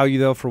get the value,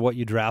 though, for what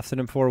you drafted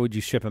him for, would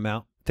you ship him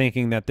out?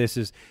 Thinking that this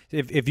is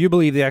if you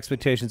believe the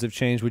expectations have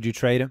changed, would you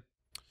trade him?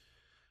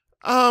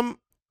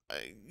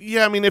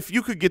 Yeah, I mean, if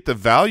you could get the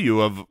value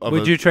of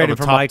would you trade him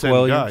for Mike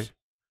Williams? Guy.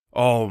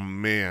 Oh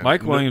man,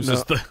 Mike Williams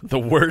is the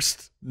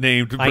worst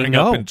name to bring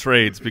up in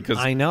trades because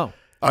I know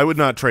I would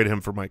not trade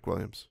him for Mike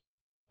Williams.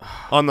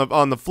 On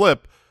the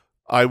flip,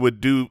 I would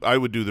do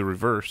the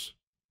reverse.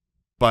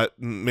 But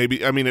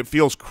maybe, I mean, it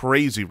feels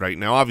crazy right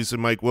now. Obviously,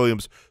 Mike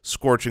Williams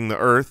scorching the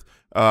earth.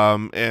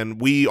 And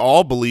we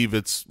all believe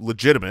it's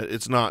legitimate.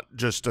 It's not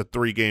just a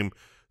 3-game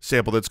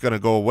sample that's going to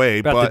go away.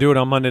 About to do it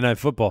on Monday Night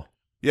Football.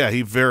 Yeah,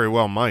 he very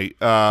well might.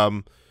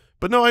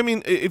 But no, I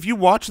mean, if you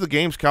watch the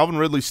games, Calvin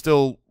Ridley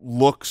still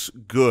looks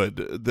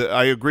good.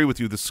 I agree with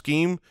you. The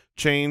scheme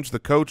change, the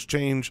coach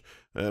change,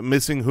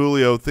 missing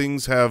Julio,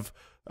 things have,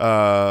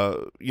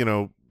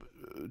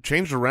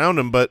 changed around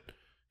him. But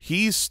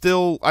he's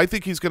still – I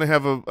think he's going to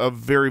have a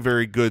very,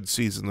 very good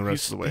season the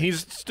rest of the way.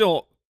 He's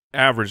still –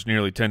 averaged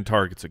nearly 10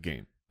 targets a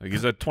game. Like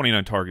he's at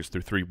 29 targets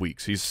through 3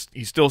 weeks. He's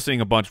still seeing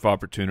a bunch of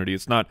opportunity.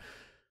 It's not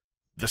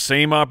the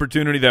same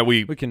opportunity that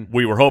we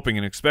were hoping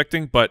and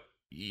expecting, but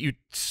you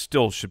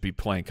still should be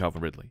playing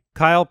Calvin Ridley.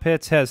 Kyle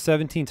Pitts has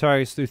 17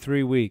 targets through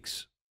 3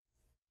 weeks.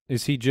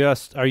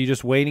 Are you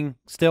just waiting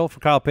still for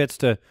Kyle Pitts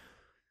to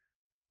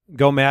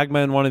go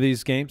magma in one of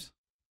these games?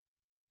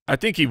 I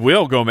think he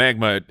will go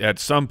magma at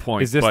some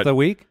point. Is this the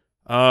week?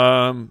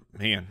 Man.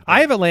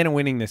 I have Atlanta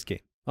winning this game.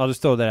 I'll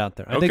just throw that out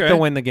there. I think they'll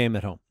win the game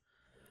at home.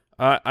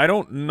 I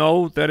don't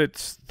know that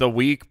it's the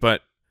week,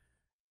 but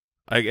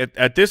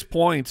at this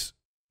point,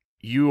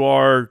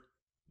 you're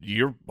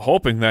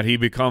hoping that he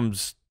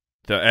becomes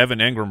the Evan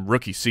Engram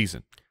rookie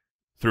season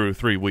through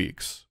 3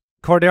 weeks.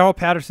 Cordero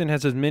Patterson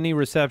has as many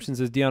receptions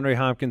as DeAndre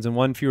Hopkins and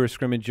 1 fewer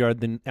scrimmage yard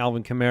than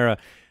Alvin Kamara.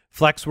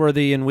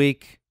 Flexworthy in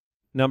week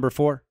number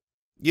 4?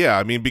 Yeah,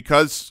 I mean,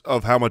 because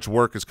of how much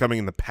work is coming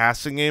in the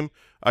passing game,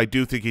 I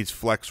do think he's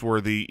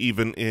flex-worthy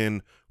even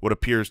in what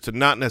appears to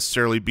not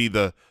necessarily be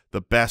the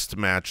the best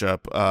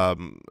matchup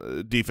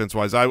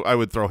defense-wise. I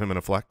would throw him in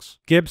a flex.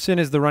 Gibson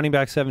is the running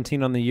back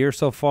 17 on the year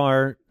so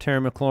far. Terry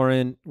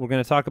McLaurin, we're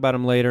going to talk about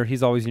him later.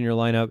 He's always in your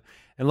lineup.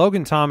 And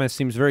Logan Thomas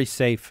seems very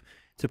safe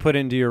to put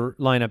into your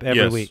lineup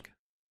every week.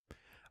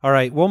 All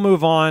right, we'll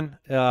move on.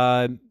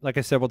 Like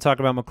I said, we'll talk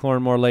about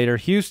McLaurin more later.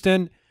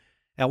 Houston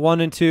at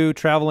 1-2,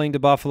 traveling to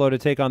Buffalo to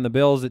take on the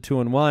Bills at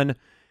 2-1.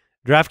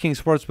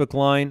 DraftKings Sportsbook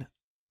line,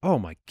 oh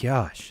my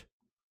gosh,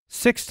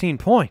 16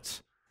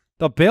 points.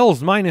 The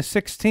Bills minus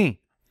 16.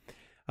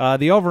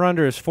 The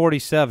over-under is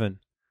 47.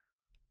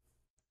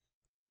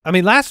 I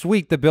mean, last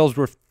week the Bills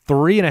were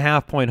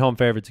 3.5-point home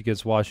favorites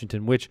against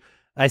Washington, which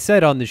I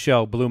said on the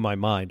show blew my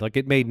mind. Like,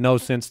 it made no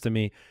sense to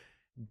me.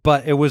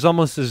 But it was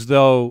almost as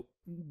though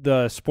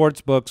the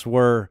sports books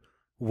were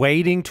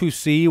waiting to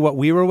see what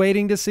we were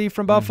waiting to see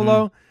from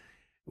Buffalo.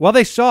 Well,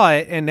 they saw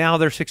it, and now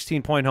they're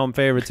 16-point home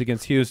favorites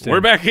against Houston.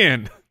 We're back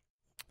in.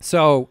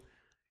 So,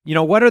 you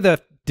know, what are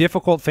the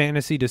difficult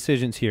fantasy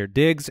decisions here?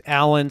 Diggs,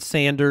 Allen,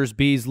 Sanders,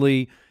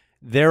 Beasley,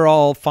 they're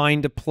all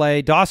fine to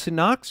play. Dawson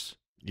Knox?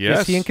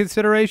 Yes. Is he in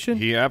consideration?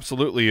 He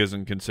absolutely is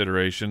in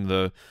consideration.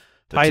 The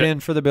tight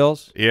end for the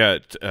Bills? Yeah.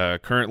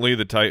 Currently,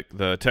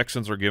 the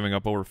Texans are giving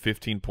up over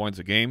 15 points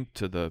a game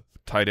to the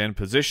tight end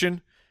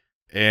position.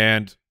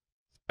 And,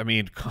 I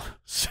mean,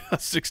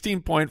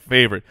 16-point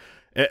favorite.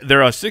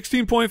 They're a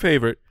 16-point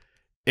favorite,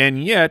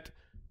 and yet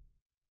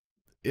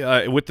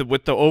with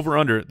the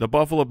over-under, the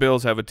Buffalo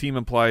Bills have a team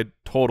implied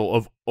total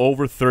of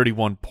over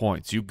 31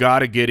 points. You got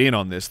to get in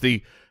on this.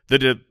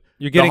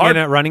 You're getting in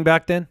at running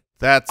back then?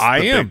 That's the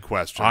big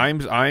question.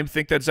 I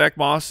think that Zach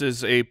Moss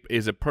is a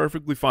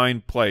perfectly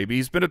fine play.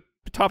 He's been a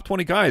top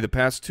 20 guy the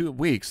past 2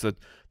 weeks.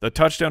 The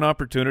touchdown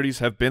opportunities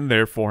have been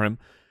there for him.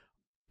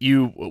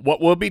 What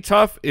will be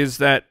tough is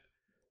that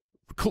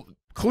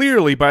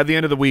clearly, by the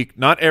end of the week,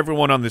 not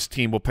everyone on this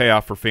team will pay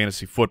off for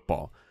fantasy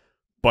football.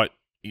 But,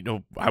 you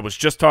know, I was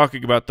just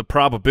talking about the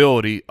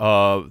probability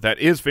of that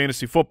is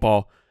fantasy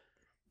football,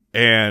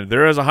 and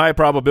there is a high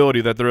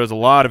probability that there is a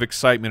lot of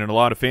excitement and a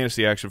lot of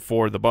fantasy action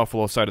for the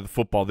Buffalo side of the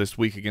football this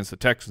week against the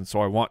Texans. So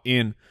I want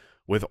in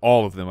with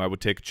all of them. I would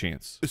take a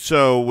chance.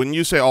 So when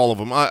you say all of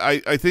them,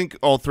 I think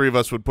all three of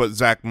us would put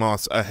Zach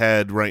Moss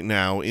ahead right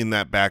now in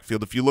that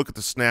backfield. If you look at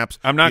the snaps,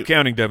 I'm not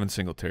counting Devin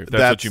Singletary, if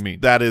that's what you mean.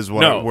 That is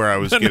where I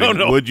was getting.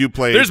 No. Would you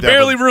play There's Devin?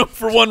 barely room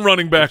for one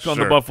running back on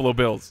the Buffalo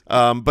Bills.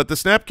 But the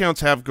snap counts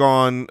have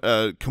gone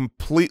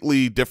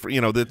completely different.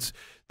 You know, that's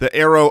the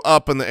arrow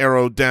up and the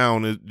arrow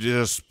down. It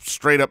just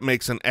straight up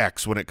makes an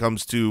X when it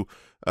comes to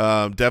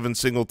Devin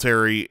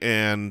Singletary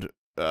and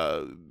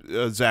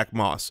Zach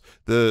Moss.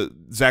 The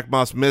Zach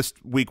Moss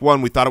missed week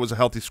 1. We thought it was a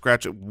healthy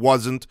scratch. It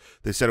wasn't.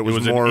 They said it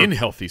was more an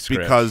unhealthy scratch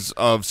because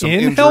of some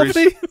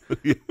unhealthy?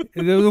 injuries.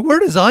 The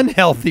word is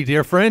unhealthy,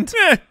 dear friend.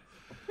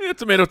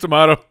 Tomato,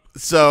 tomato.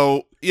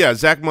 So, yeah,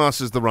 Zach Moss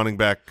is the running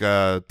back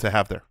to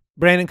have there.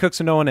 Brandon Cooks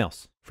and no one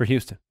else for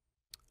Houston.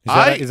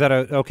 Is that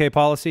an okay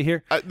policy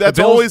here? That's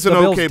always an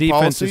okay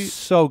defense policy. Is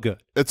so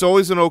good. It's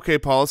always an okay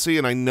policy,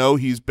 and I know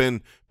he's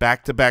been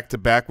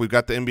back-to-back-to-back. We've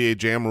got the NBA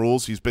Jam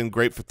rules. He's been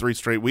great for 3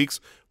 straight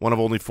weeks, one of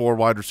only 4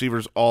 wide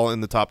receivers, all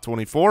in the top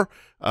 24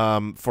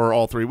 for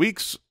all 3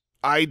 weeks.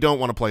 I don't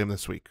want to play him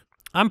this week.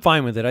 I'm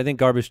fine with it. I think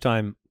garbage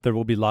time, there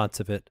will be lots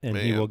of it, and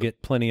he will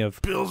get plenty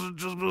of. Bills have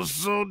just been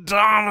so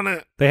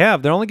dominant. They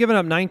have. They're only giving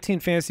up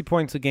 19 fantasy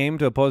points a game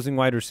to opposing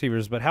wide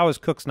receivers, but how is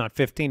Cooks not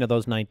 15 of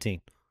those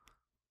 19?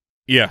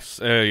 Yes,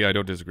 yeah, I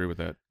don't disagree with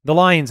that. The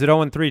Lions at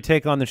 0-3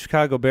 take on the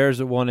Chicago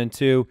Bears at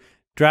 1-2.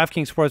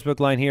 DraftKings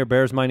Sportsbook line here,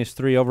 Bears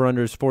 -3,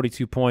 over-under is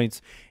 42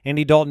 points.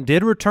 Andy Dalton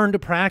did return to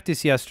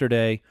practice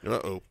yesterday.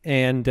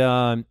 And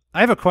I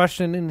have a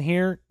question in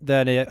here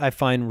that I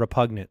find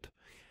repugnant.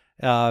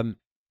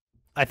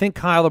 I think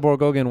Kyle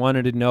Borgogan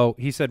wanted to know,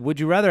 he said, would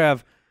you rather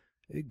have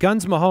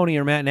Guns Mahoney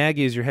or Matt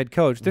Nagy as your head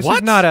coach?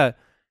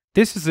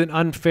 This is an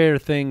unfair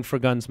thing for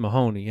Guns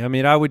Mahoney. I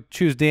mean, I would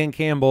choose Dan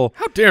Campbell.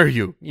 How dare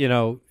you? You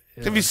know,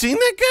 have you seen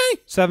that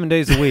guy? 7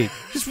 days a week.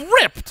 He's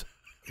ripped.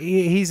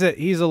 He's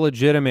a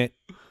legitimate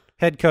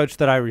head coach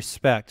that I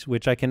respect,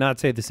 which I cannot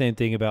say the same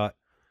thing about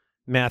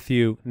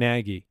Matthew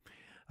Nagy.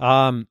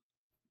 The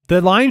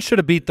Lions should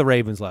have beat the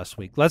Ravens last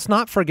week. Let's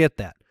not forget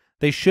that.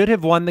 They should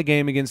have won the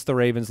game against the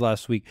Ravens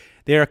last week.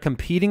 They are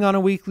competing on a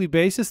weekly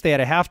basis. They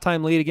had a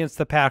halftime lead against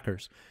the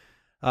Packers.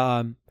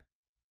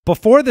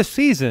 Before the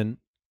season,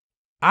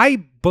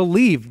 I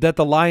believed that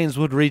the Lions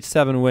would reach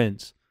 7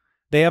 wins.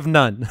 They have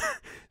none.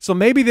 So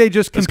maybe they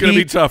just compete. It's going to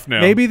be tough now.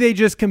 Maybe they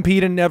just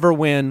compete and never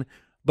win,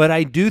 but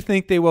I do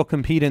think they will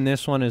compete in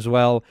this one as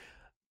well.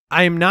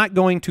 I am not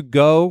going to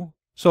go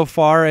so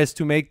far as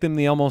to make them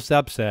the almost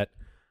upset,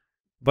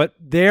 but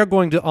they're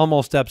going to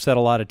almost upset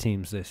a lot of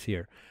teams this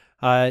year.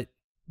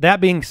 That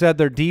being said,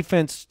 their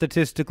defense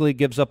statistically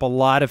gives up a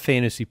lot of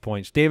fantasy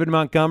points. David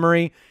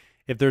Montgomery,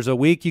 if there's a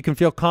week you can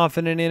feel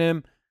confident in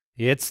him,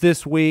 it's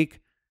this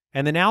week.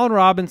 And then Allen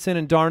Robinson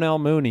and Darnell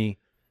Mooney,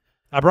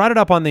 I brought it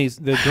up on the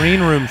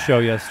Green Room show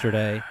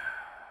yesterday.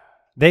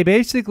 They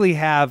basically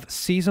have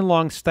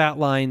season-long stat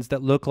lines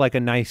that look like a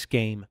nice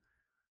game.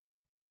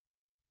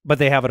 but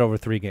they have it over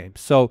 3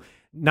 games. So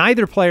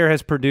neither player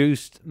has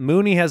produced.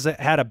 Mooney has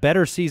had a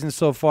better season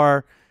so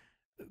far,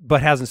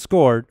 but hasn't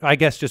scored. I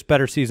guess just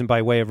better season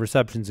by way of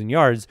receptions and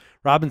yards.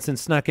 Robinson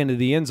snuck into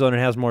the end zone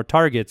and has more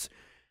targets.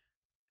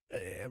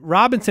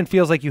 Robinson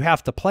feels like you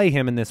have to play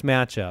him in this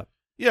matchup.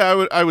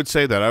 Yeah, I would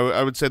say that.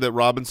 I would say that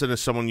Robinson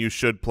is someone you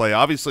should play.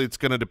 Obviously, it's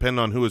going to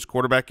depend on who his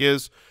quarterback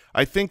is.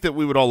 I think that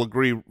we would all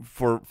agree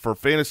for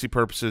fantasy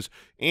purposes,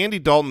 Andy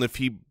Dalton, if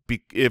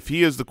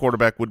he is the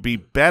quarterback, would be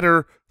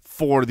better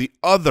for the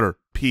other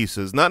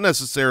pieces, not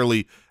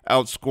necessarily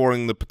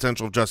outscoring the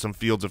potential of Justin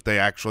Fields if they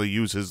actually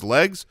use his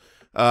legs.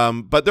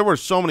 But there were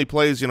so many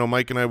plays,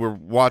 Mike and I were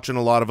watching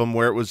a lot of them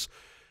where it was,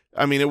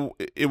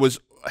 it was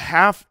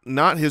half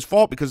not his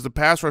fault because the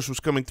pass rush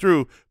was coming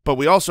through, but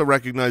we also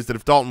recognized that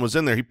if Dalton was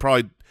in there, he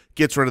probably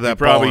gets rid of that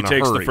ball in a hurry. Probably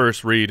takes the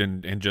first read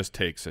and just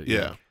takes it.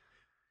 Yeah.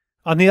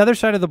 On the other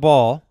side of the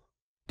ball,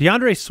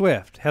 DeAndre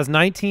Swift has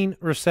 19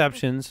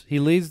 receptions. He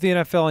leads the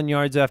NFL in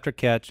yards after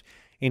catch,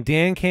 and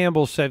Dan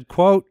Campbell said,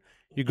 quote,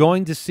 "You're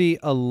going to see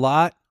a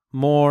lot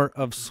more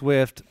of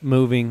Swift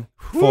moving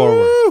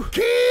forward."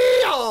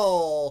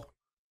 Kill!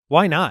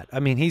 Why not? I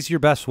mean, he's your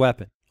best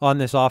weapon on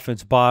this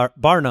offense, bar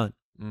none.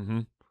 Mm-hmm.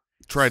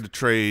 Tried to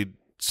trade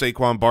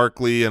Saquon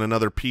Barkley and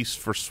another piece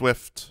for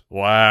Swift.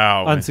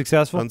 Wow.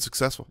 Unsuccessful?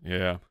 Unsuccessful.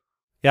 Yeah.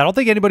 Yeah, I don't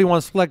think anybody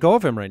wants to let go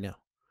of him right now.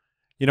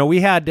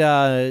 We had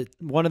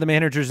one of the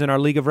managers in our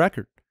league of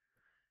record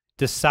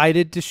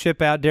decided to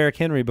ship out Derrick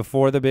Henry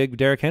before the big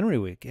Derrick Henry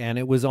week, and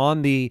it was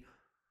on the,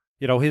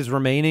 his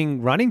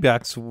remaining running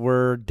backs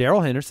were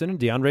Darrell Henderson and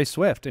DeAndre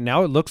Swift, and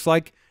now it looks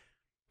like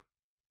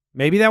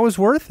maybe that was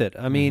worth it.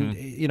 I mean,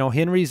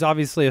 Henry's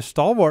obviously a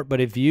stalwart,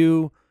 but I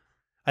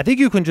think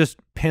you can just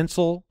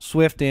pencil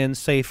Swift in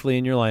safely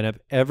in your lineup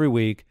every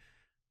week,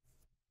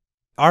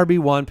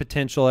 RB1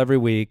 potential every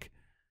week.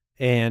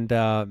 And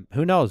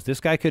who knows?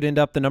 This guy could end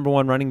up the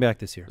 #1 running back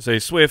this year. Say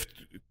Swift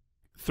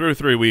through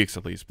 3 weeks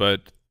at least,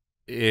 but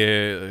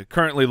it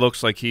currently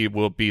looks like he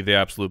will be the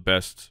absolute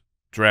best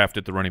draft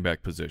at the running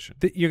back position.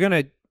 You're going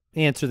to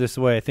answer this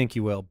the way I think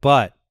you will,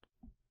 but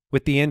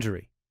with the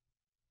injury,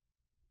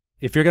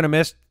 if you're going to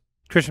miss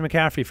Christian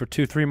McCaffrey for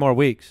 2-3 more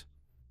weeks,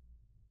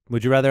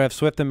 would you rather have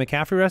Swift than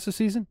McCaffrey rest of the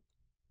season?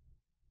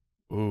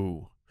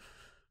 Ooh.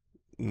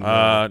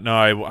 No. No,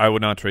 I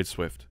would not trade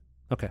Swift.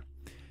 Okay.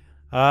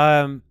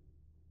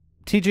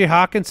 T.J.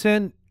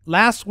 Hawkinson,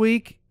 last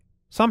week,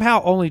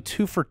 somehow only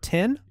 2 for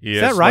 10? Yes,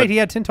 Is that right? He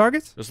had 10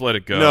 targets? Just let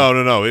it go.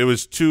 No. It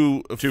was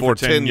two for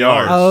 10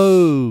 yards.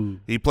 Oh.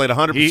 He played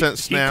 100%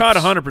 snaps. He caught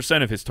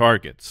 100% of his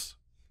targets.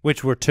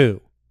 Which were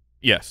 2.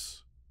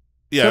 Yes.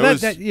 Yeah, so it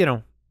was,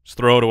 just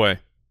throw it away.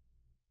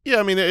 Yeah,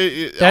 I mean, that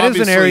is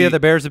an area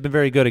the Bears have been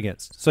very good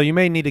against. So you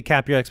may need to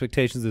cap your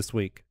expectations this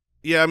week.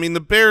 Yeah, I mean, the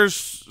Bears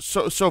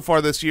so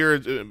far this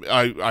year,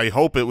 I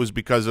hope it was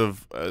because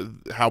of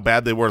how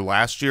bad they were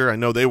last year. I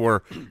know they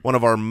were one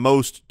of our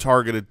most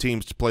targeted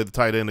teams to play the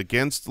tight end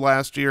against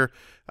last year.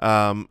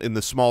 In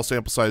the small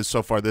sample size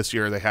so far this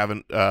year, they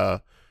haven't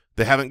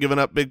given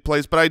up big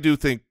plays. But I do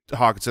think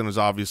Hawkinson is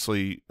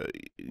obviously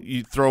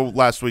you throw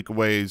last week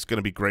away, is going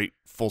to be great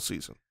full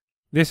season.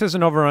 This is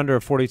an over-under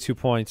of 42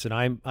 points,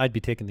 and I'd be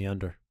taking the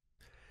under.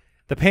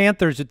 The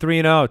Panthers at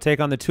 3-0 take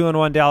on the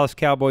 2-1 Dallas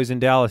Cowboys in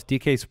Dallas.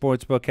 DK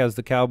Sportsbook has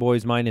the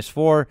Cowboys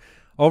 -4.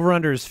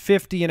 Over-under is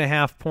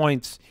 50.5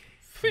 points.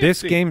 50.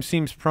 This game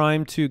seems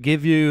primed to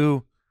give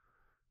you,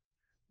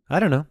 I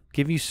don't know,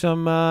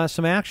 some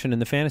action in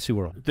the fantasy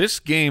world. This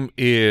game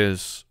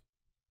is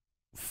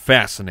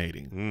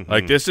fascinating. Mm-hmm.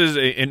 Like this is,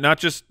 and not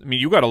just, I mean,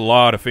 you got a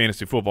lot of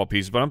fantasy football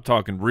pieces, but I'm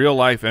talking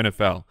real-life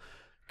NFL.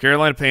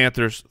 Carolina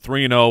Panthers,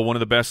 3-0, one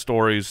of the best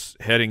stories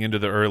heading into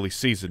the early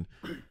season.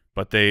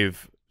 But they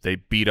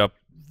beat up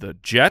the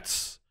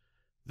Jets.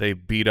 They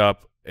beat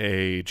up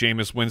a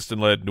Jameis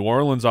Winston-led New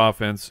Orleans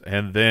offense,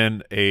 and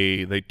then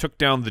they took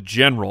down the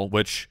General,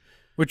 which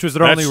was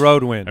their only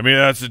road win. I mean,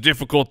 that's a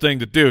difficult thing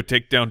to do,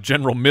 take down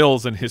General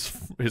Mills in his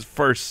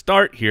first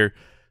start here.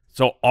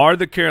 So are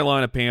the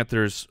Carolina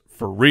Panthers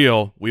for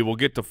real? We will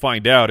get to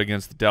find out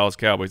against the Dallas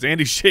Cowboys.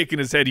 Andy's shaking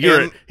his head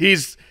here.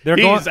 He's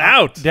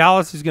out.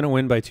 Dallas is going to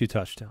win by 2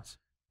 touchdowns.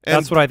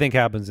 That's what I think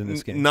happens in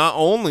this game. Not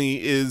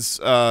only is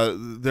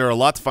there a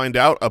lot to find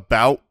out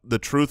about the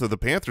truth of the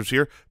Panthers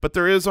here, but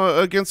there is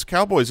against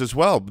Cowboys as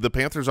well. The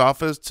Panthers'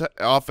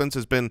 offense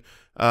has been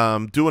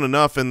doing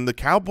enough, and the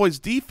Cowboys'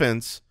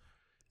 defense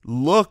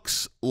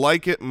looks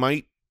like it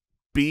might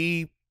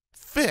be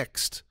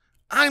fixed.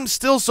 I'm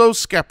still so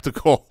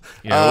skeptical.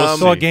 Yeah,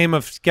 so a game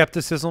of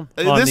skepticism.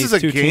 This is a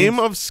game teams.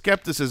 of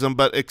skepticism,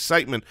 but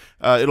excitement.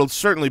 It'll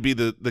certainly be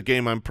the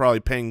game I'm probably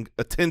paying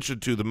attention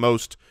to the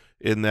most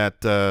in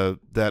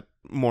that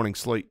morning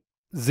slate.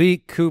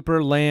 Zeke,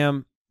 Cooper,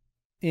 Lamb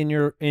in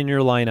your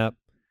lineup.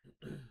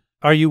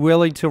 Are you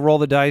willing to roll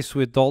the dice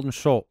with Dalton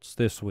Schultz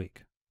this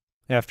week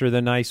after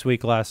the nice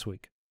week last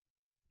week?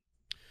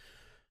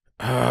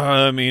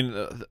 I mean,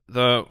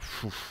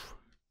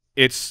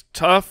 it's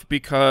tough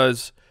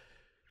because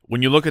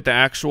when you look at the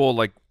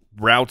actual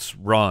routes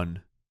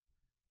run,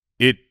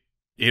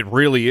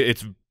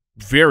 it's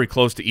very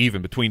close to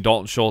even between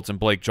Dalton Schultz and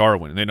Blake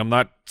Jarwin. And I'm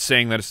not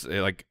saying that it's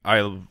like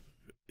I'm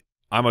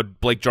a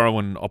Blake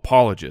Jarwin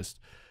apologist.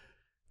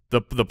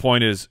 The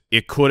point is,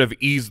 it could have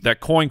that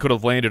coin could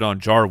have landed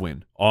on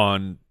Jarwin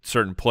on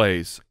certain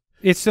plays.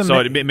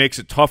 It makes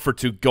it tougher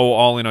to go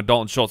all in on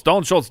Dalton Schultz.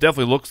 Dalton Schultz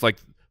definitely looks like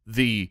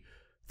the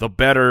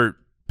better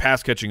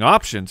pass catching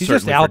option. He's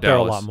certainly just out for there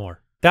Dallas. a lot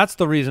more. That's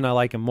the reason I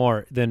like him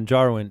more than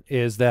Jarwin,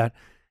 is that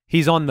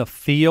he's on the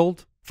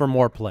field for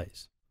more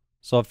plays.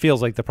 So it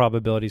feels like the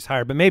probability is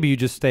higher. But maybe you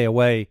just stay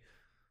away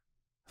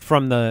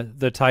from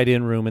the tight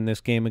end room in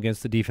this game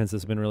against the defense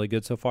that's been really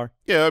good so far.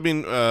 Yeah, I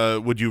mean,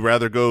 would you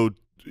rather go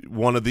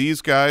one of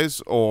these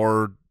guys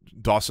or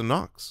Dawson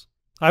Knox?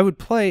 I'd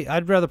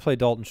rather play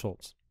Dalton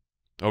Schultz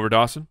Over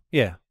Dawson?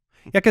 Yeah,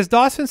 because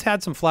Dawson's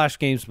had some flash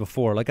games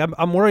before. Like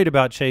I'm worried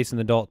about chasing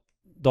the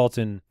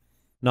Dalton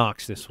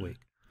Knox this week.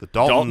 The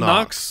Dalton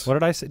Knox. What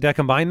did I say? Did I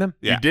combine them?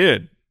 Yeah. You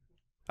did.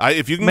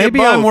 If you can maybe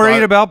get both, I'm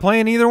worried about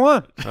playing either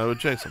one. I would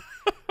chase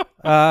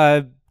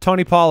him.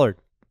 Tony Pollard,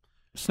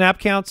 snap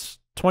counts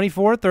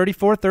 24,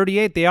 34,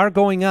 38. They are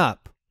going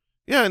up.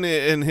 Yeah,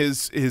 and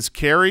his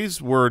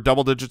carries were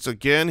double digits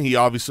again. He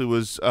obviously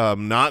was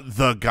not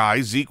the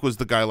guy. Zeke was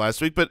the guy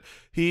last week, but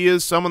he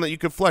is someone that you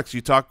could flex.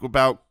 You talk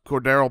about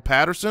Cordero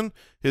Patterson,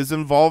 his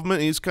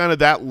involvement. He's kind of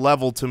that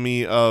level to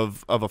me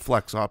of a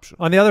flex option.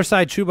 On the other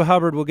side, Chuba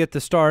Hubbard will get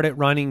the start at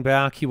running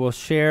back. He will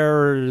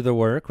share the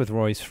work with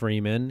Royce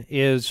Freeman.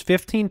 Is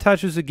 15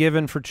 touches a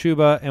given for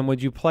Chuba, and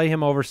would you play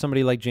him over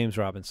somebody like James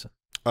Robinson?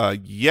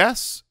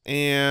 Yes,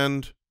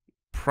 and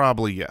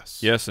probably yes.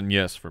 Yes and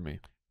yes for me.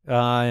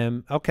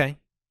 Okay.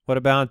 What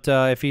about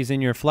if he's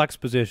in your flex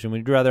position?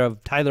 Would you rather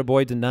have Tyler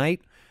Boyd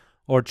tonight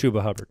or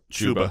Chuba Hubbard?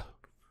 Chuba.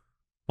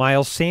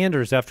 Miles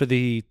Sanders after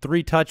the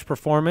 3-touch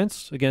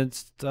performance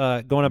against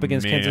going up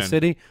against Kansas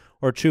City,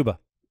 or Chuba?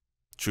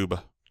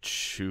 Chuba.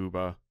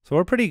 So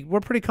we're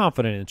pretty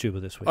confident in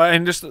Chuba this week.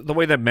 And just the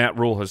way that Matt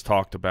Rule has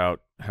talked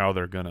about how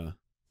they're gonna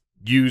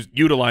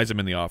utilize him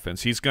in the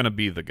offense, he's gonna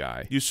be the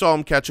guy. You saw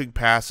him catching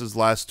passes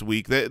last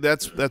week.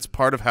 That's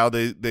part of how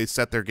they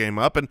set their game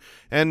up.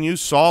 And you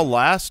saw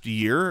last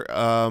year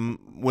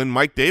when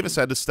Mike Davis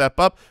had to step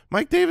up.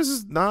 Mike Davis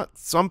is not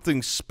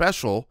something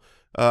special.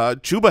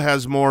 Chuba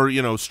has more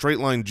straight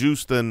line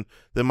juice than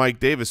Mike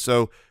Davis.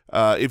 So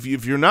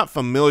if you're not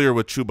familiar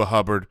with Chuba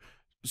Hubbard,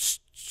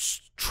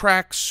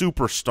 track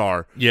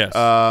superstar. Yes.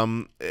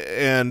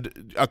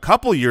 And a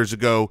couple years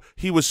ago,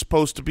 he was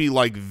supposed to be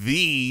like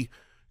the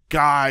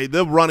guy,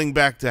 the running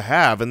back to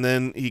have, and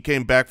then he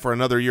came back for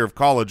another year of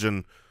college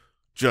and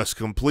just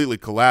completely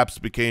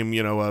collapsed, became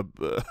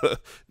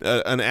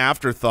an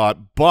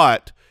afterthought.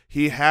 But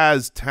he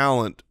has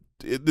talent.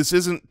 This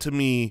isn't to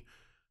me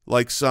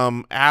like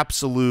some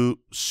absolute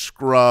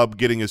scrub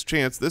getting his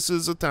chance. This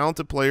is a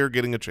talented player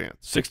getting a chance.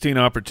 16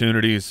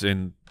 opportunities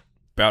in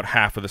about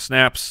half of the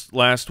snaps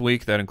last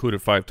week. That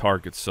included 5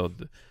 targets. So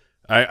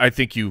I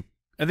think you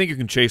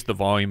can chase the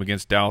volume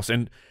against Dallas.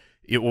 And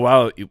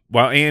while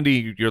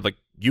Andy,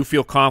 you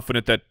feel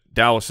confident that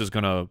Dallas is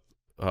going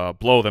to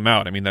blow them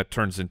out. I mean, that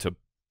turns into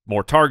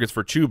more targets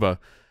for Chuba,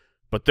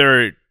 but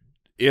there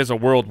is a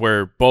world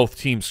where both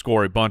teams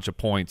score a bunch of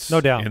points.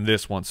 No doubt. In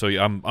this one. So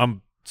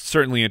I'm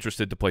certainly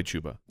interested to play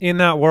Chuba. In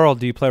that world,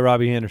 do you play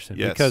Robbie Anderson?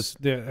 Yes. Because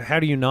how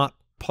do you not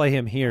play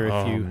him here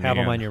if you have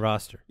him on your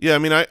roster? Yeah, I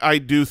mean, I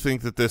do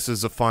think that this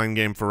is a fine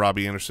game for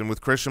Robbie Anderson.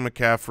 With Christian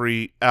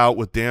McCaffrey out,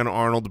 with Dan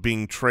Arnold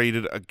being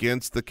traded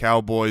against the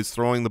Cowboys,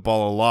 throwing the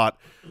ball a lot.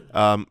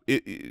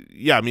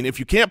 Yeah, I mean, if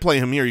you can't play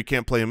him here, you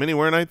can't play him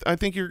anywhere, and I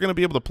think you're going to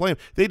be able to play him.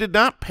 They did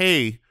not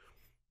pay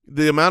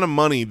the amount of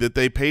money that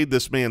they paid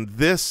this man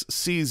this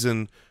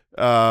season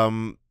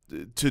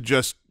to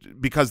just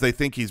because they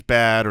think he's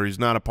bad or he's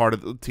not a part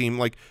of the team.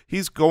 Like,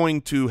 he's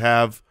going to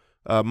have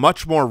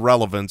much more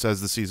relevance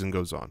as the season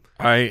goes on.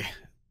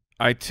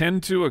 I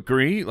tend to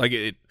agree. Like,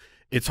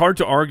 it's hard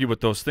to argue with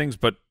those things,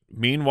 but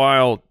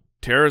meanwhile,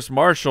 Terrace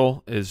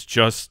Marshall is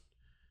just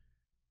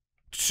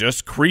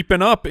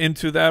creeping up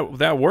into that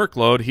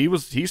workload.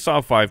 He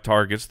saw 5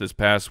 targets this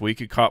past week.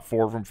 He caught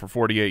 4 of them for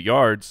 48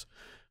 yards,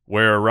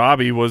 where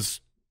Robbie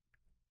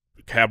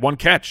had 1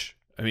 catch.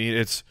 I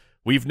mean,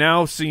 we've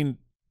now seen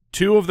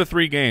 2 of the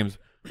 3 games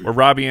where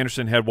Robbie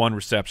Anderson had 1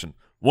 reception.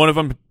 One of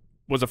them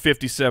was a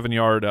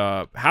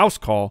 57-yard house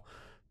call,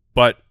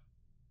 but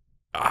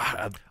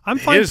I'm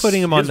fine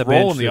putting him on the bench.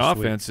 His role in the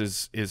offense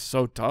is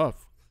so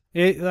tough.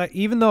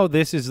 Even though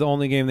this is the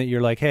only game that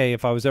you're like, hey,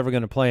 if I was ever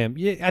going to play him,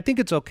 I think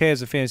it's okay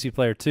as a fantasy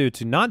player too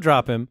to not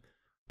drop him,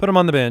 put him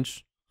on the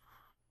bench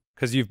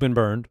because you've been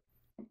burned,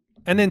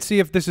 and then see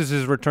if this is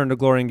his return to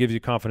glory and gives you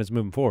confidence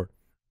moving forward.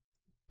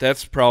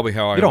 That's probably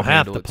how you don't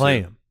have to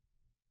play him.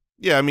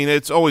 Yeah, I mean,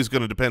 it's always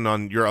going to depend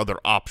on your other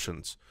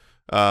options.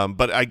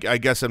 But I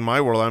guess in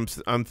my world,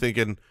 I'm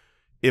thinking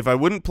if I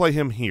wouldn't play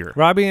him here,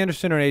 Robbie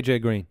Anderson or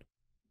AJ Green.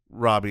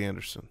 Robbie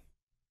Anderson.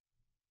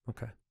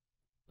 Okay.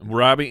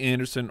 Robbie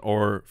Anderson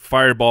or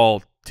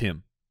Fireball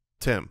Tim.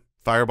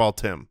 Fireball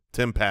Tim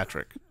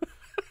Patrick.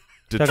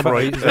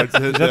 Detroit. Is that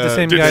the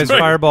same guy as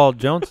Fireball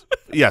Jones?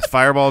 Yes,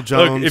 Fireball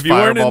Jones, Look, if you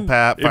Fireball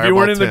Pat, if Fireball you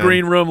weren't in Tim. the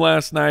green room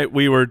last night,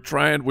 we were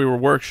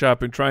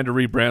workshopping, trying to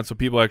rebrand so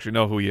people actually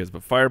know who he is.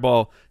 But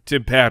Fireball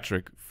Tim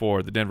Patrick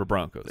for the Denver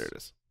Broncos. There it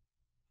is.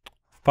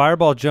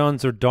 Fireball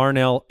Jones or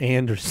Darnell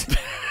Anderson.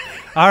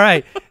 All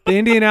right, the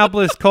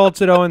Indianapolis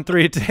Colts at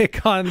 0-3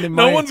 take on the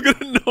No one's going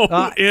to know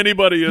who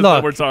anybody is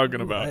that we're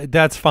talking about.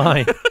 That's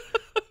fine.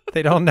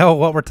 They don't know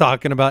what we're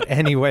talking about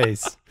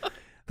anyways.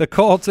 The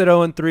Colts at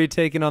 0-3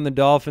 taking on the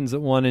Dolphins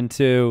at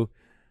 1-2.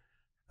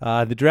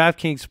 The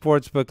DraftKings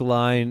Sportsbook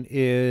line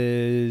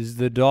is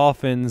the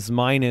Dolphins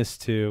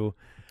 -2.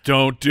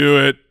 Don't do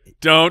it.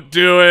 Don't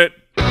do it.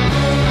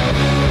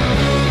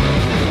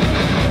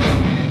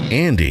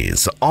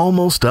 Andy's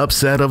almost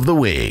upset of the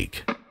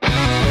week.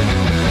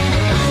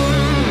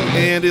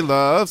 Andy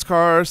loves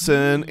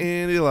Carson.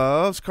 Andy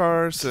loves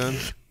Carson.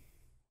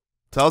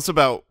 Tell us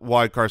about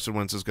why Carson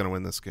Wentz is going to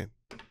win this game.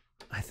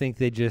 I think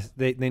they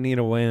need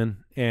a win,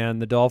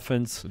 and the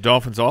Dolphins. The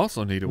Dolphins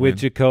also need a win. With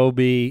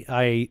Jacoby,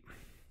 I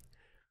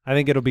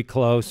think it'll be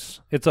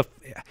close.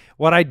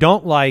 What I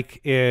don't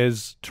like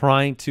is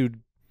trying to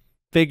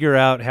figure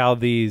out how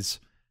these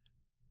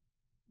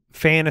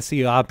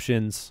fantasy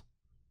options,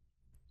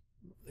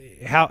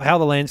 how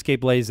the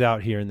landscape lays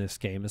out here in this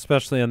game,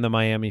 especially on the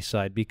Miami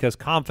side, because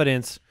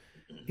confidence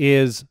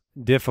is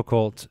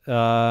difficult.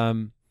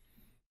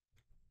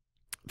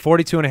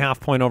 42.5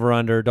 point over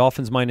under.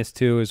 Dolphins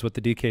 -2 is what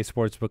the DK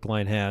Sportsbook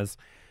line has.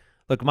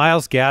 Look,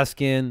 Myles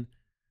Gaskin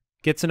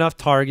gets enough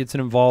targets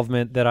and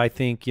involvement that I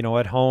think,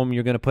 at home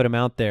you're going to put him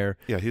out there.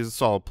 Yeah, he's a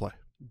solid play.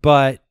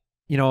 But,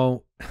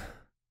 Will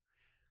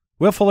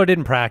Fuller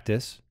didn't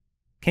practice,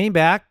 came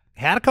back,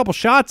 had a couple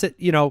shots at,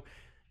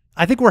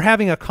 I think we're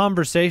having a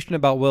conversation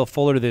about Will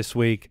Fuller this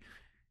week.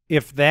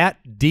 If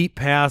that deep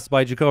pass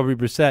by Jacoby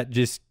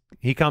Brissett,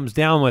 he comes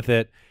down with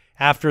it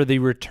after the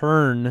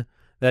return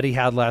that he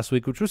had last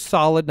week, which was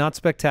solid, not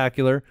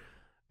spectacular,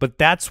 but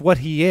that's what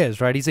he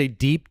is, right? He's a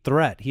deep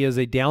threat. He is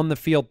a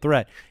down-the-field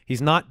threat.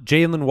 He's not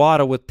Jalen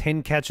Waddle with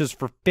 10 catches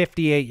for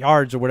 58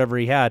 yards or whatever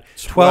he had.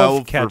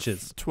 12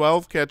 catches.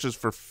 12 catches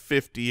for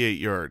 58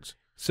 yards.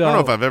 So, I don't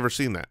know if I've ever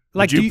seen that.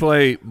 Would you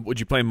play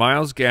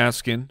Myles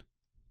Gaskin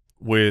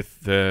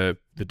with the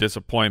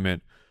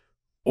disappointment,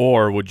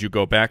 or would you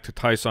go back to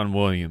Tyson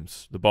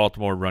Williams, the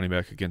Baltimore running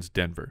back against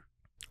Denver?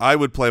 I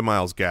would play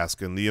Myles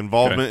Gaskin. The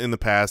involvement in the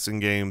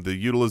passing game, the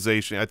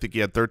utilization. I think he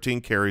had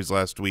 13 carries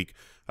last week.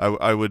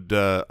 I would.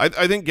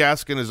 I think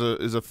Gaskin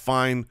is a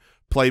fine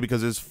play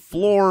because his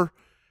floor.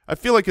 I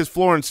feel like his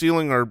floor and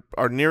ceiling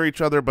are near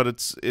each other, but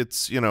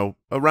it's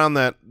around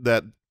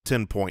that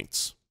 10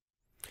 points.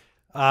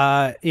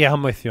 Yeah,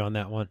 I'm with you on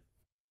that one.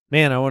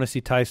 Man, I want to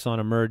see Tyson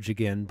emerge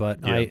again,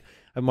 but yeah. I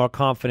have more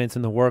confidence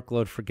in the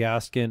workload for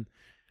Gaskin.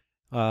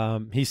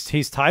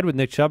 He's tied with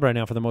Nick Chubb right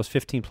now for the most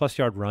 15-plus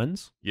yard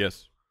runs.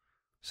 Yes.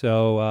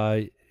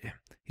 So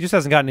he just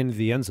hasn't gotten into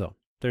the end zone.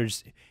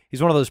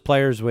 He's one of those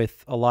players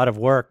with a lot of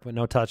work but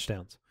no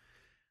touchdowns.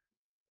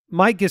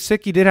 Mike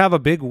Gesicki did have a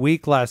big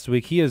week last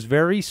week. He is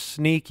very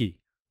sneaky.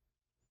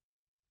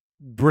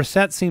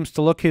 Brissett seems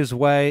to look his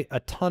way, a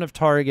ton of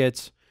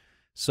targets.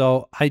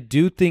 So I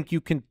do think you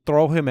can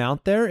throw him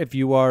out there if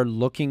you are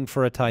looking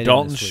for a tight end.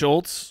 Dalton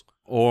Schultz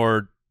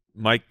or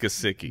Mike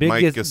Gesicki? Big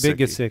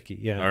Gesicki,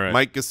 yeah. All right.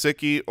 Mike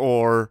Gesicki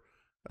or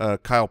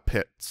Kyle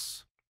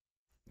Pitts.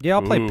 Yeah,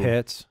 I'll play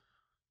Pitts.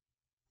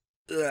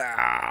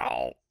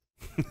 Ow.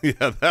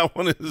 Yeah, that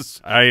one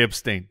is. I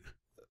abstain.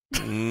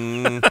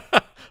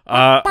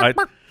 I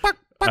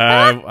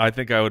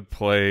think I would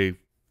play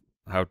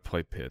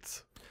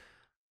Pitts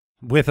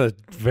with a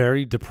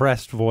very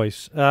depressed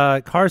voice.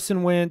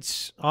 Carson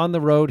Wentz on the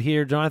road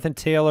here. Jonathan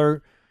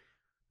Taylor,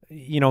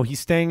 he's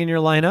staying in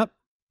your lineup.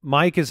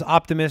 Mike is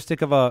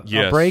optimistic of a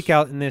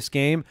breakout in this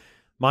game.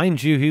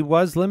 Mind you, he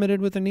was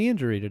limited with a knee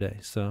injury today,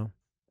 so.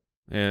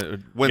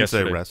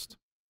 Wednesday rest.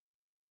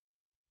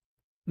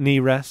 Knee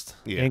rest,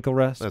 ankle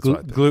rest,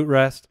 glute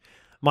rest.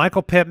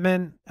 Michael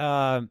Pittman.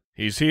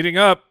 He's heating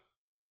up.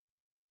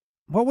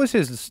 What was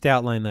his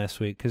stat line last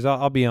week? Because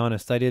I'll be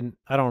honest, I don't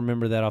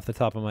remember that off the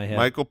top of my head.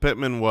 Michael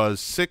Pittman was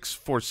 6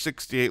 for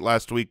 68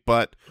 last week,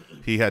 but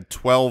he had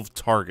 12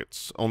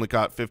 targets. Only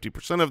caught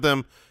 50% of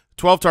them.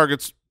 12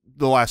 targets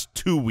the last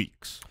 2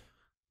 weeks.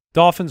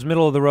 Dolphins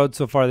middle of the road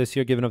so far this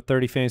year, giving up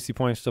 30 fantasy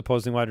points to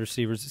opposing wide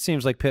receivers. It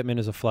seems like Pittman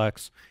is a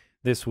flex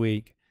this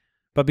week.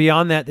 But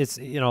beyond that, it's,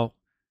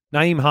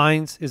 Nyheim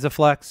Hines is a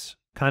flex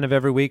kind of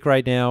every week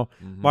right now.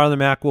 Marlon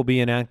Mack will be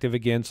inactive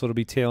again, so it'll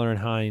be Taylor and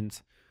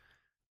Hines.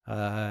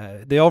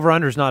 The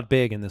over-under is not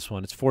big in this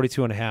one. It's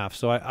 42.5.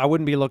 So I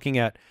wouldn't be looking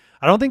at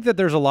 – I don't think that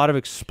there's a lot of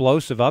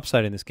explosive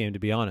upside in this game, to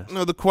be honest.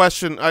 No, the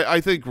question –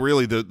 I think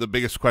really the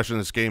biggest question in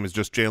this game is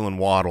just Jalen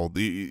Waddle.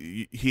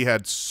 He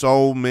had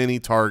so many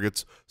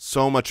targets,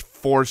 so much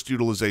forced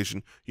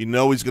utilization. He's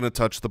going to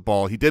touch the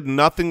ball. He did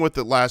nothing with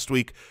it last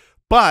week.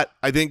 But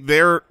I think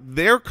their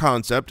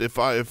concept, if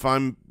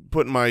I'm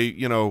putting my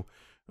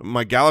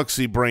my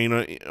Galaxy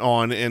brain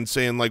on and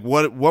saying like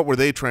what were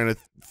they trying to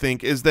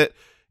think, is that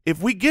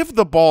if we give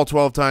the ball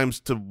 12 times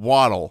to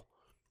Waddle,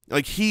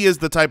 Like, he is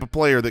the type of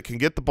player that can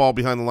get the ball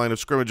behind the line of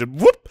scrimmage and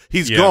whoop,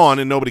 he's gone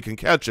and nobody can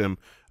catch him.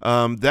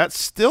 That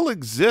still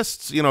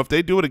exists. You know, if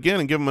they do it again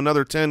and give him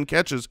another 10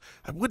 catches,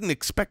 I wouldn't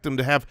expect him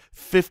to have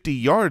 50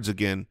 yards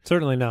again.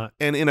 Certainly not.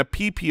 And in a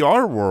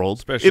PPR world,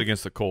 especially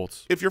against the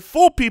Colts, if you're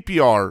full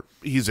PPR,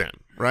 he's in,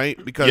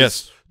 right?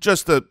 Because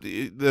just the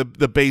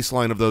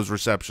baseline of those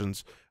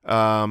receptions.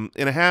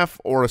 In a half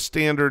or a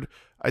standard,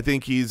 I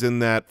think he's in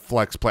that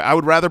flex play. I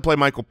would rather play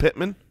Michael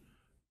Pittman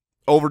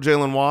over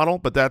Jalen Waddle,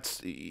 but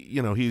that's,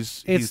 you know,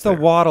 he's the there.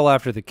 Waddle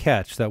after the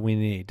catch that we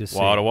need to see.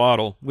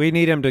 Waddle. We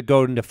need him to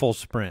go into full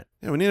sprint.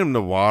 Yeah, we need him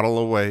to waddle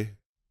away.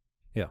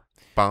 Yeah.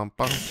 Bum,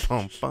 bum,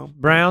 bum, bum.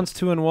 Browns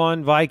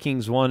 2-1,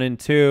 Vikings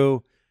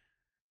 1-2.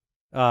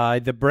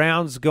 The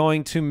Browns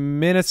going to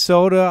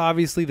Minnesota.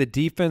 Obviously, the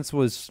defense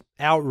was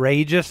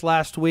outrageous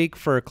last week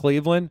for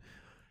Cleveland,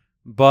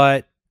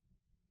 but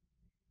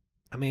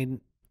I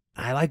mean,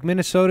 I like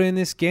Minnesota in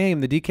this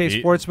game. The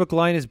DK Sportsbook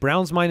line is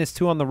Browns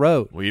 -2 on the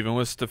road. Well, even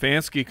with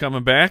Stefanski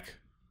coming back,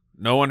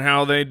 knowing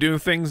how they do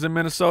things in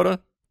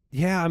Minnesota.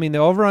 Yeah, I mean, the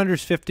over-under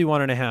is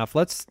 51.5.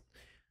 Let's,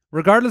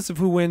 regardless of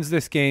who wins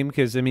this game,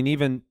 because, I mean,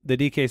 even the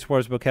DK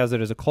Sportsbook has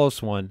it as a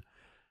close one,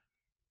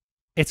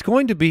 it's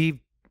going to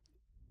be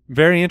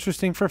very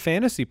interesting for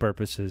fantasy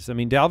purposes. I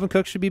mean, Dalvin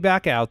Cook should be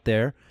back out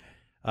there.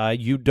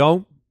 You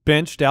don't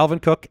bench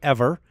Dalvin Cook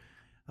ever.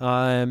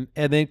 And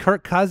then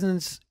Kirk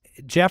Cousins,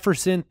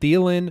 Jefferson,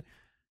 Thielen,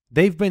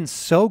 they've been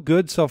so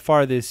good so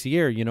far this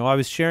year. You know, I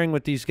was sharing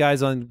with these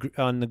guys on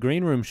the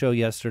Green Room show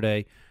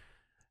yesterday,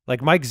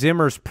 like Mike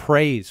Zimmer's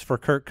praise for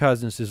Kirk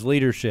Cousins' his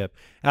leadership,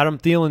 Adam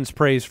Thielen's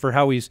praise for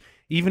how he's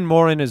even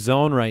more in his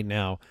zone right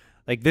now.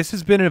 Like, this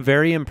has been a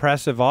very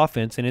impressive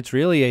offense, and it's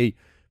really a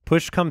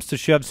push comes to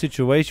shove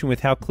situation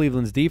with how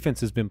Cleveland's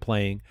defense has been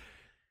playing.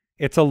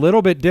 It's a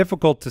little bit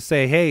difficult to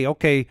say, hey,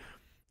 okay,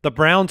 the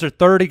Browns are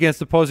 3rd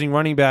against opposing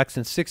running backs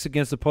and 6th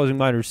against opposing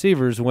wide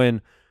receivers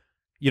when,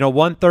 you know,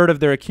 1/3 of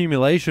their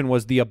accumulation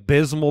was the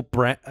abysmal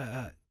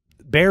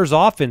Bears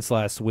offense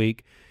last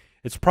week.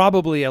 It's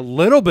probably a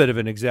little bit of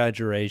an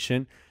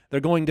exaggeration. They're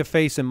going to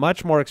face a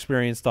much more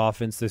experienced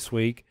offense this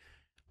week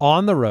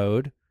on the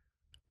road.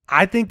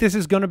 I think this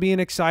is going to be an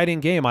exciting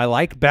game. I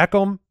like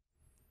Beckham.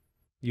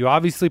 You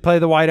obviously play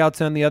the wideouts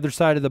on the other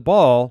side of the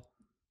ball.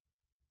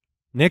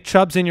 Nick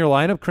Chubb's in your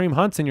lineup. Kareem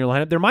Hunt's in your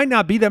lineup. There might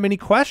not be that many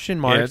question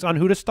marks on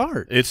who to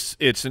start.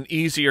 It's an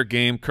easier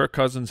game. Kirk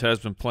Cousins has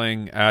been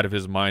playing out of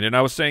his mind, and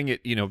I was saying it,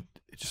 you know,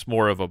 just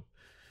more of a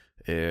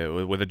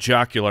with a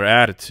jocular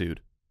attitude.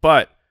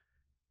 But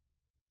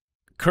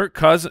Kirk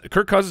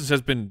Cousins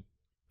has been,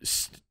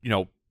 you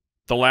know,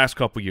 the last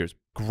couple years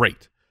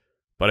great.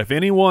 But if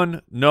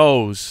anyone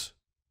knows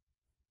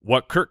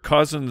what Kirk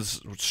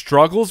Cousins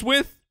struggles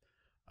with,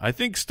 I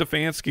think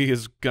Stefanski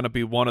is going to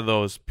be one of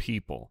those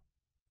people.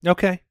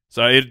 Okay.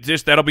 So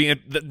that'll be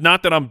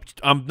not that I'm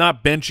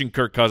not benching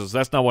Kirk Cousins.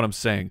 That's not what I'm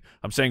saying.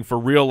 I'm saying for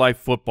real life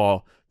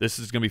football, this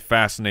is going to be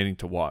fascinating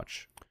to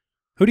watch.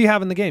 Who do you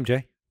have in the game,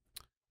 Jay?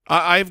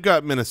 I've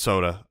got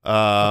Minnesota.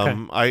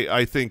 Okay.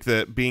 I think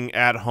that being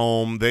at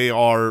home, they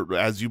are,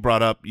 as you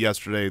brought up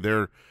yesterday,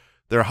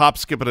 they're hop,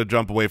 skip, and a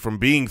jump away from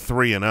being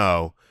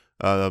 3-0.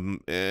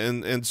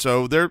 And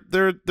so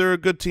they're a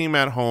good team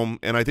at home,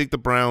 and I think the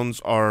Browns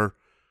are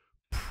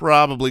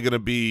probably going to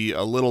be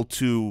a little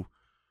too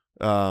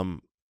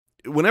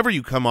whenever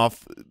you come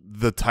off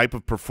the type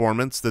of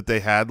performance that they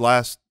had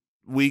last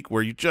week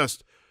where you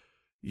just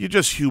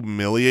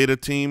humiliate a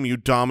team, you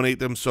dominate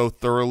them so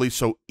thoroughly,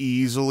 so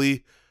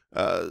easily,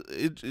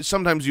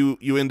 sometimes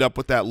you end up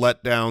with that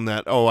letdown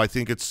that, oh, I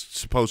think it's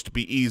supposed to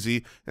be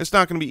easy. It's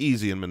not going to be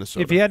easy in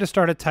Minnesota. If you had to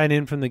start a tight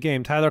end from the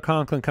game, Tyler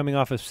Conklin coming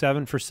off of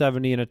 7 for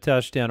 70 and a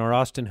touchdown, or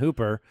Austin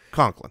Hooper.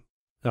 Conklin.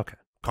 Okay.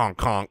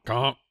 Conk.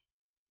 All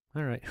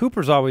right.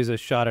 Hooper's always a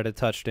shot at a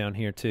touchdown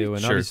here too,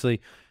 and Sure.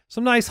 obviously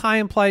some nice high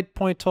implied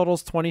point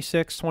totals,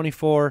 26,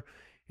 24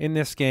 in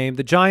this game.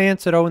 The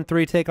Giants at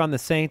 0-3 take on the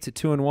Saints at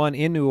 2-1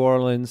 in New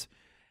Orleans.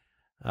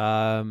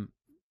 I'm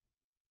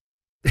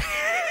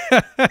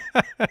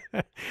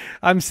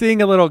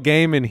seeing a little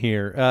game in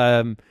here.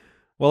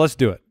 Well, let's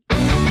do it. I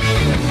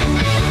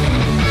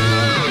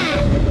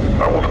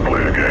want to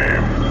play a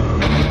game.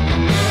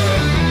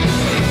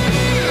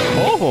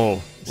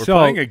 Oh, we're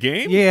playing a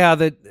game? Yeah,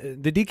 the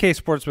DK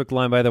Sportsbook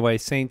line, by the way,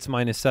 Saints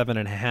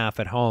 -7.5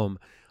 at home.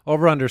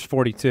 Over-under's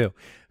 42.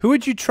 Who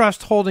would you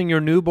trust holding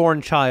your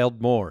newborn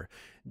child more?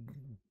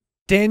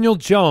 Daniel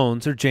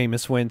Jones or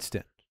Jameis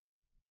Winston?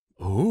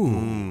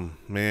 Ooh,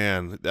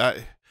 man.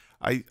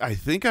 I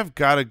think I've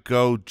got to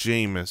go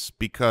Jameis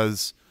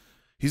because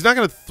he's not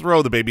going to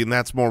throw the baby, and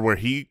that's more where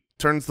he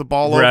turns the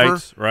ball over.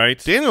 Right.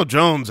 Daniel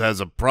Jones has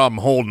a problem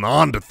holding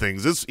on to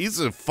things. He's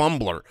a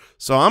fumbler.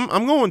 So I'm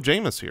going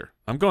Jameis here.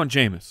 I'm going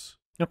Jameis.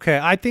 Okay,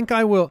 I think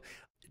I will.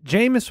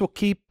 Jameis will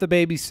keep the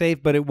baby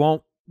safe, but it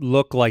won't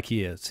look like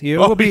he is. It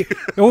will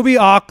be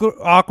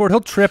awkward. He'll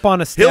trip on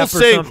a step. He'll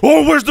say,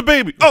 "Oh, where's the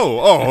baby?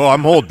 Oh,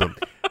 I'm holding him."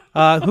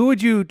 Who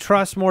would you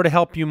trust more to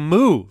help you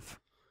move?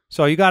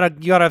 So you gotta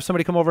have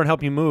somebody come over and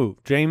help you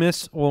move.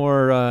 Jameis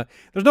or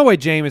there's no way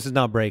Jameis is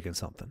not breaking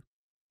something.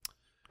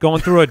 going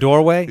through a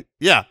doorway.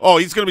 Yeah. Oh,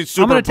 he's going to be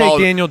super. I'm going to take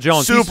Daniel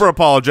Jones. Super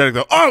apologetic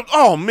though.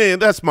 Oh man,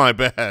 that's my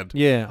bad.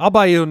 Yeah, I'll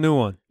buy you a new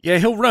one. Yeah,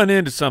 he'll run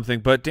into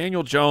something, but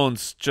Daniel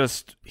Jones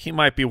he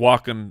might be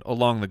walking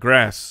along the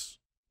grass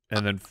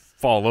and then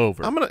fall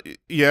over.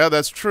 Yeah,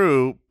 that's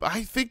true.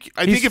 I think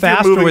He's if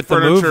faster you're moving with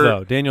furniture, the move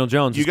though. Daniel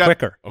Jones is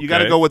quicker. You got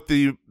to go with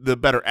the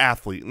better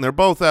athlete, and they're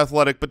both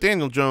athletic. But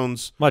Daniel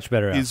Jones, much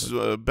better. He's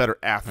a better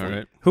athlete. All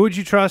right. Who would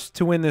you trust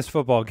to win this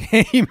football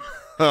game?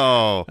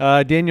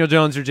 Daniel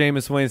Jones or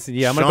Jameis Winston?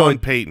 Yeah, I'm going to go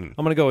with Payton.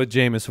 I'm going to go with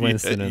Jameis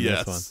Winston in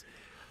yes. this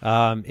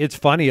one. It's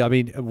funny. I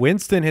mean,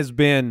 Winston has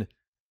been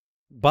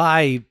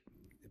by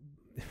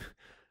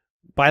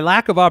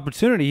lack of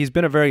opportunity, he's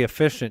been a very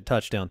efficient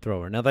touchdown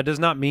thrower. Now, that does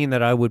not mean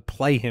that I would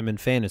play him in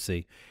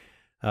fantasy.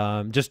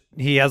 Just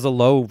he has a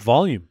low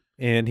volume,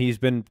 and he's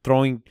been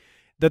throwing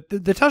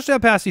the touchdown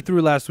pass he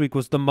threw last week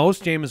was the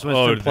most Jameis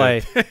Winston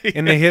play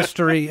in the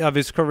history of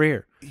his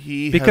career.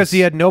 Because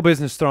he had no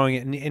business throwing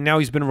it, and now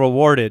he's been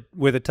rewarded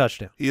with a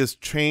touchdown. He has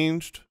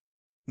changed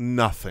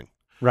nothing.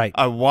 Right.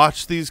 I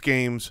watch these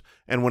games,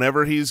 and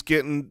whenever he's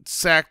getting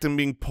sacked and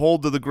being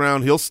pulled to the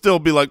ground, he'll still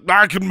be like,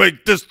 I can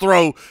make this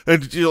throw,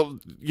 and he'll,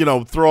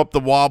 throw up the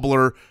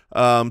wobbler.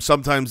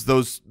 Sometimes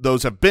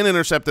those have been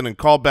intercepted and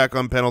called back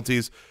on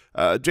penalties.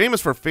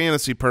 Jameis, for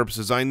fantasy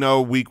purposes, I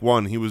know week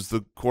 1 he was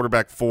the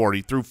quarterback 4.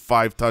 He threw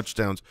 5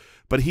 touchdowns,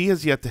 but he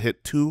has yet to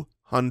hit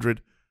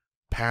 200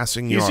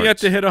 passing yards. He's yet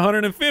to hit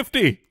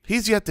 150.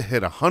 He's yet to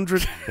hit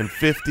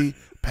 150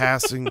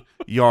 passing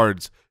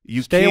yards.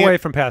 Stay away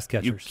from pass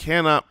catchers. You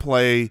cannot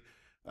play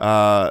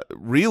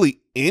really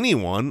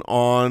anyone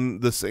on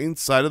the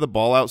Saints side of the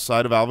ball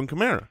outside of Alvin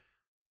Kamara.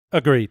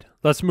 Agreed.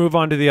 Let's move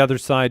on to the other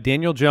side.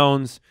 Daniel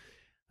Jones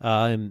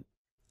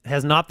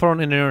has not thrown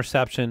an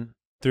interception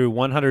through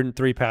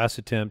 103 pass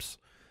attempts,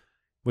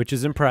 which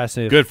is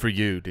impressive. Good for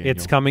you, Daniel.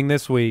 It's coming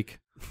this week.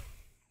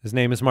 His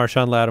name is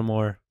Marshawn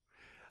Lattimore.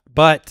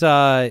 But,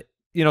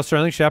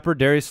 Sterling Shepard,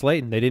 Darius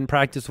Slayton, they didn't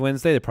practice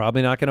Wednesday. They're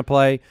probably not going to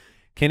play.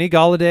 Kenny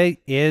Golladay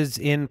is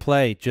in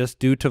play just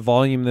due to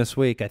volume this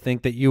week. I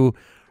think that you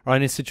are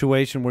in a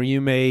situation where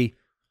you may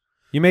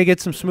get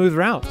some smooth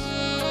routes.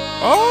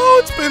 Oh,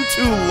 it's been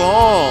too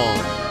long.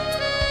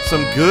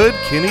 Some good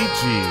Kenny G.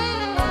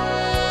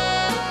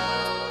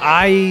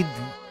 I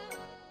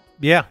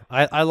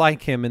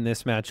like him in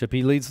this matchup.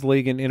 He leads the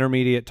league in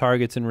intermediate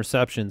targets and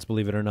receptions,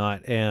 believe it or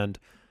not. And,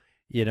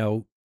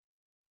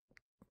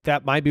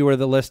 that might be where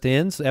the list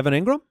ends. Evan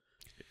Ingram?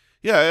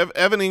 Yeah,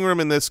 Evan Ingram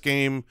in this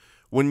game,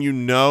 when you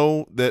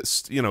know that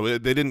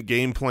they didn't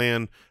game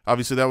plan.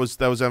 Obviously, that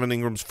was Evan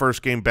Ingram's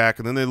first game back,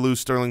 and then they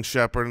lose Sterling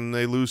Shepard and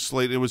they lose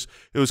Slate. It was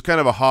kind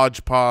of a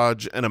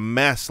hodgepodge and a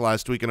mess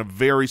last week in a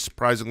very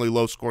surprisingly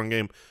low-scoring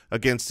game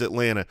against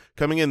Atlanta.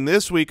 Coming in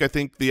this week, I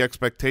think the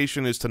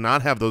expectation is to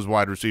not have those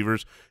wide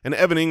receivers, and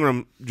Evan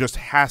Ingram just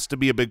has to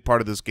be a big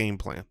part of this game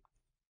plan.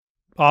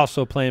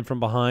 Also playing from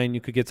behind,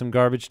 you could get some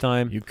garbage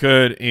time. You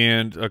could,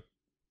 and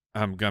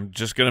I'm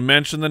just going to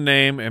mention the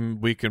name,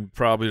 and we can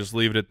probably just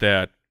leave it at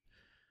that.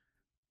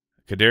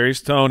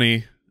 Kadarius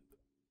Toney,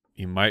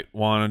 you might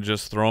want to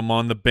just throw him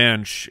on the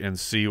bench and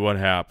see what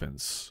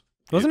happens.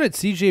 Wasn't it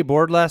C.J.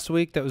 Board last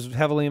week that was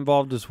heavily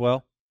involved as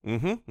well?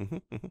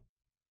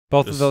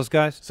 Both of those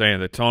guys?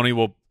 Saying that Toney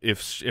will,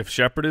 if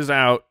Shepard is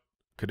out,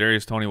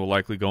 Kadarius Toney will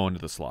likely go into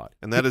the slot.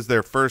 And that is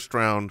their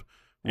first-round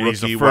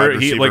rookie wide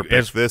receiver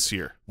pick this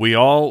year. We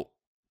all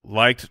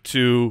liked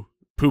to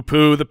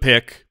poo-poo the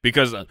pick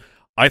because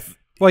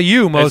well,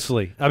 you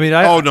mostly. I mean,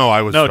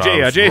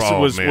 Jason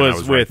was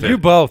with it. You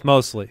both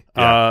mostly.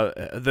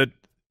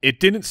 It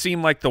didn't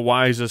seem like the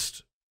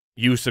wisest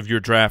use of your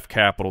draft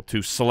capital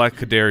to select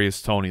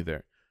Kadarius Toney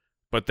there,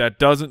 but that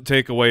doesn't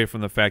take away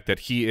from the fact that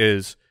he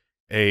is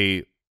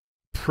a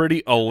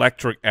pretty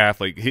electric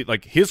athlete.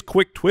 His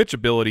quick twitch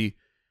ability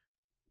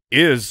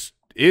is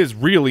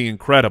really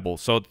incredible.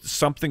 So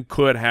something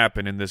could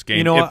happen in this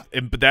game.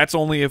 But that's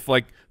only if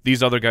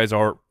these other guys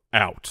are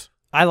out.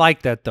 I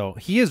like that, though.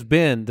 He has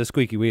been the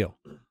squeaky wheel,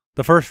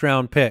 the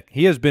first-round pick.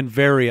 He has been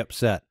very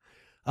upset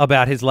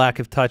about his lack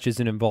of touches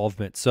and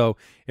involvement. So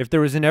if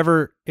there was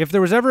ever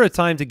a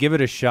time to give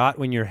it a shot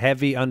when you're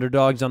heavy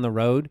underdogs on the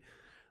road,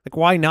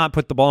 why not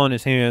put the ball in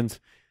his hands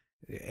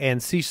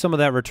and see some of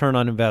that return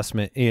on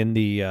investment in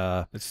the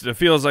it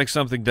feels like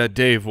something that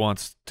Dave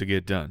wants to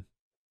get done.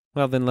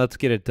 Well, then let's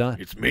get it done.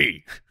 It's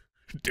me,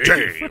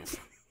 Dave.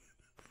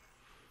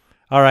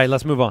 All right,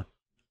 let's move on.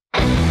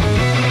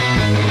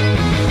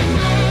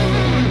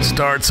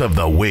 Starts of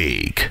the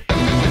week.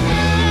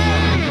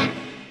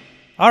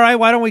 All right,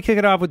 why don't we kick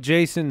it off with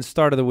Jason's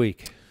start of the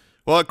week?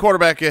 Well, at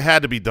quarterback, it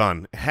had to be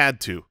done. It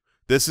had to.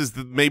 This is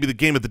maybe the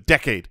game of the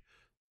decade.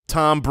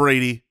 Tom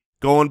Brady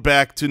going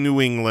back to New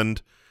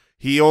England.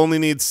 He only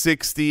needs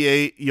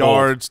 68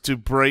 yards to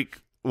break.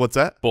 What's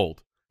that?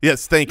 Bold.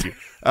 Yes, thank you.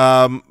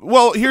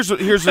 Well, here's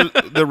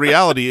the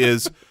reality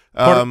is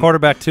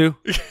quarterback 2.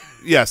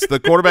 Yes, the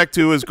quarterback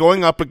 2 is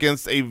going up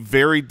against a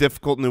very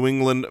difficult New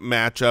England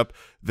matchup.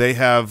 They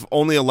have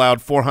only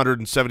allowed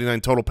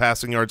 479 total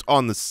passing yards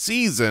on the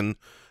season.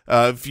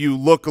 If you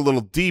look a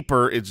little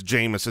deeper, it's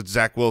Jameis, it's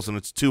Zach Wilson,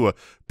 it's Tua.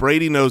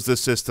 Brady knows this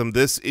system.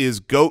 This is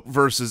GOAT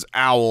versus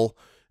Owl,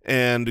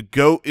 and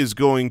GOAT is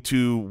going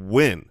to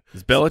win.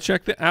 Is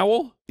Belichick the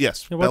owl?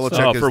 Yes, Yeah,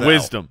 Belichick is for the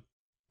wisdom. Owl.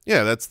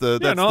 Yeah, that's the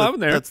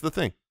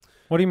thing.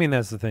 What do you mean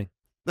that's the thing?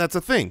 That's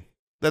a thing.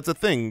 That's a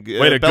thing.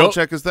 Wait,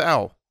 Belichick is the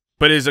Owl.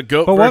 But is a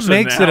GOAT But what versus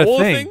makes an it a owl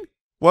thing?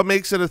 What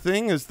makes it a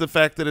thing is the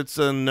fact that it's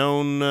a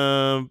known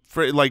I You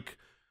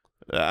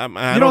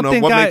don't don't know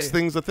think what makes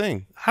things a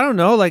thing. I don't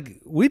know. Like,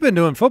 we've been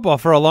doing football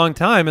for a long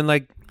time, and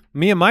like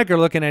me and Mike are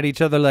looking at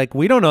each other like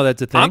we don't know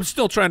that's a thing. I'm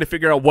still trying to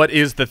figure out what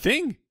is the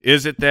thing.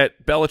 Is it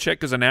that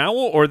Belichick is an owl,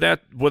 or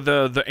that with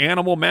the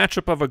animal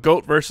matchup of a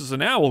goat versus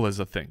an owl is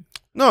a thing?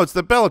 No, it's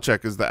that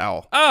Belichick is the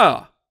Owl.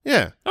 Ah,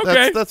 Yeah,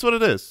 Okay. That's what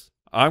it is.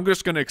 I'm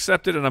just going to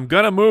accept it, and I'm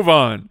going to move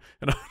on.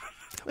 And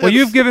Well,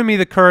 you've given me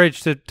the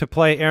courage to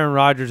play Aaron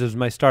Rodgers as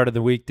my start of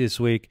the week this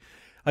week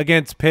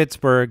against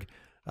Pittsburgh.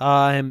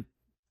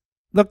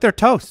 Look, they're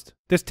toast.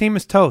 This team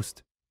is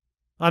toast.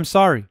 I'm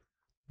sorry.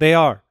 They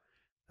are.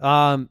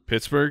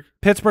 Pittsburgh?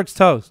 Pittsburgh's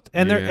toast.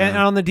 And they're Yeah. and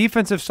on the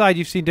defensive side,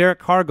 you've seen Derek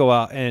Carr go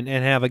out and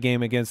have a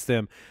game against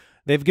them.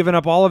 They've given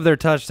up all of their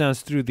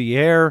touchdowns through the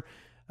air.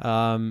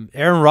 Aaron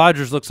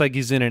Rodgers looks like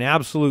he's in an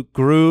absolute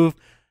groove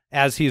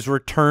as he's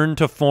returned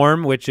to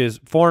form, which is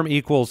form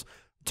equals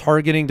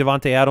targeting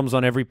Devontae Adams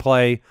on every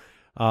play.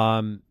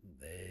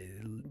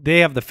 They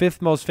have the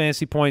 5th most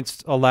fantasy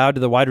points allowed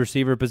to the wide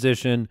receiver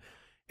position.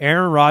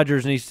 Aaron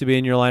Rodgers needs to be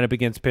in your lineup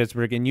against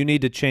Pittsburgh, and you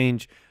need to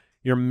change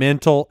your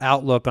mental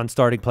outlook on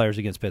starting players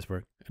against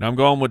Pittsburgh. And I'm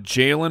going with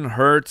Jalen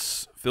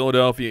Hurts,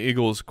 Philadelphia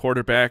Eagles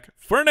quarterback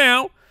for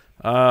now,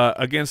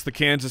 against the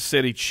Kansas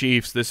City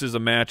Chiefs. This is a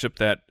matchup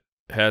that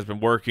has been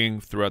working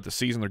throughout the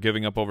season. They're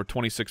giving up over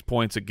 26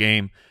 points a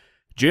game.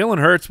 Jalen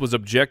Hurts was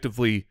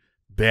objectively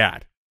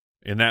bad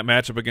in that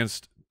matchup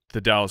against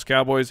the Dallas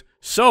Cowboys.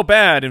 So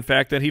bad, in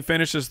fact, that he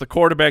finishes the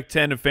quarterback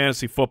 10 in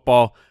fantasy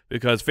football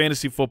because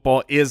fantasy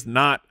football is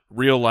not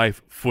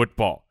real-life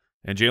football.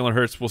 And Jalen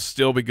Hurts will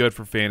still be good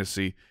for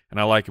fantasy, and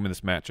I like him in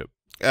this matchup.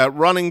 At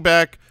running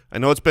back, I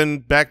know it's been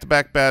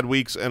back-to-back bad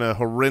weeks and a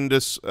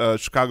horrendous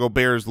Chicago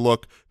Bears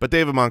look, but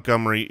David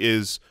Montgomery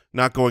is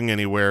not going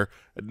anywhere.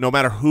 No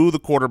matter who the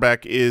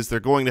quarterback is,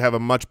 they're going to have a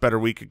much better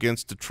week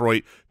against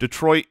Detroit.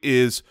 Detroit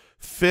is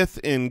 5th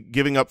in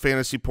giving up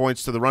fantasy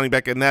points to the running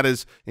back, and that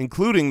is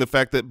including the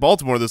fact that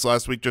Baltimore this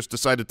last week just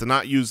decided to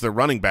not use their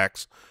running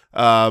backs.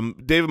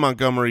 David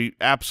Montgomery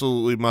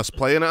absolutely must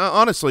play, and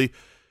honestly,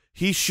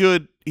 he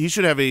should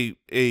have a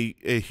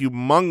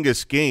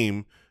humongous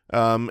game.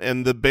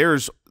 And the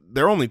Bears,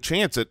 their only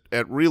chance at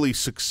really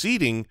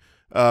succeeding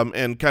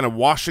and kind of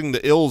washing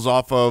the ills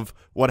off of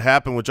what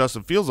happened with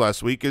Justin Fields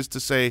last week is to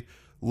say,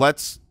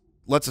 let's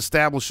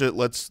establish it.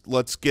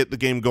 Let's get the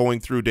game going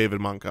through David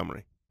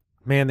Montgomery.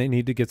 Man, they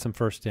need to get some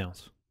first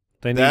downs.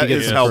 They need That to get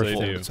is some helpful.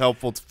 first downs. It's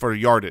helpful for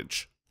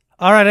yardage.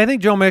 All right, I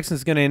think Joe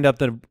Mixon's going to end up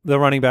the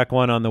running back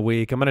 1 on the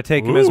week. I'm going to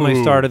take him as my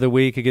start of the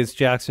week against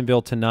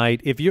Jacksonville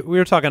tonight. We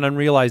were talking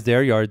unrealized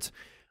air yards.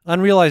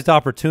 Unrealized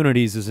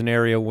opportunities is an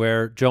area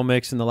where Joe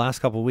Mixon the last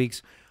couple of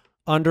weeks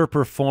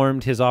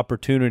underperformed his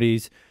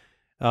opportunities.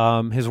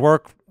 His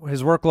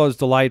workload is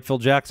delightful.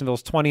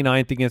 Jacksonville's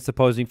 29th against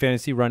opposing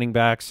fantasy running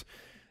backs.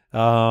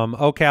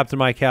 Captain,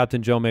 my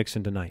captain, Joe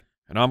Mixon tonight.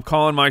 And I'm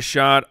calling my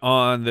shot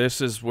on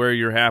this is where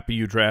you're happy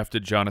you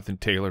drafted Jonathan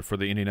Taylor for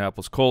the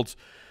Indianapolis Colts.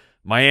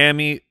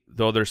 Miami,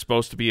 though they're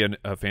supposed to be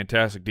a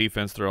fantastic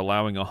defense, they're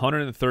allowing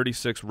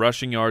 136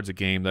 rushing yards a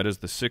game. That is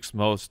the 6th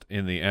most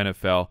in the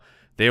NFL.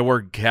 They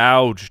were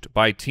gouged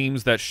by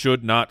teams that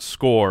should not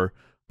score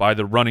by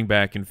the running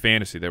back in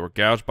fantasy. They were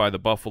gouged by the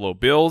Buffalo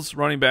Bills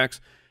running backs,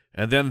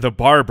 and then the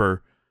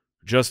barber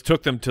just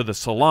took them to the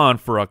salon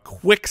for a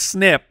quick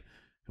snip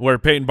where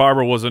Peyton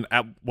Barber was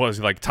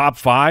like top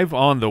 5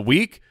 on the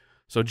week.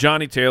 So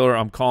Johnny Taylor,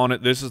 I'm calling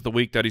it. This is the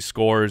week that he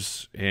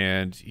scores,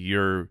 and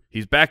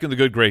he's back in the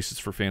good graces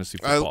for fantasy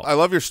football. I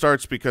love your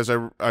starts because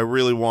I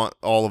really want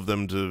all of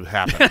them to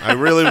happen. I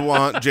really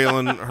want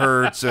Jalen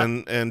Hurts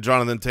and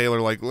Jonathan Taylor.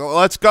 Like,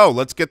 let's go.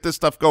 Let's get this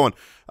stuff going.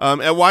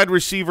 At wide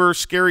receiver,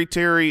 Scary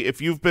Terry, if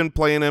you've been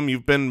playing him,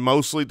 you've been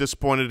mostly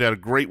disappointed. Had a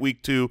great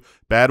week 2,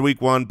 bad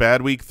week 1,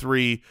 bad week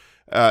 3.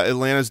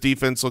 Atlanta's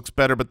defense looks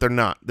better, but they're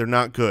not. They're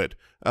not good.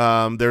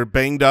 They're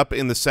banged up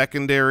in the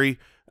secondary,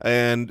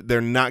 and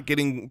they're not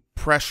getting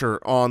pressure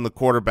on the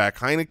quarterback.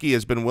 Heineke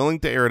has been willing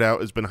to air it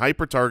out, has been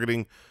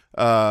hyper-targeting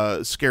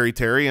Scary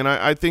Terry, and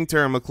I think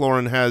Terry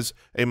McLaurin has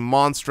a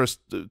monstrous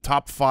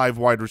top 5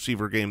 wide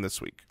receiver game this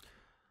week.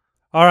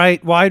 All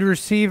right, wide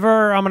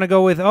receiver, I'm going to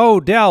go with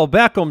Odell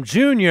Beckham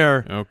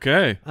Jr.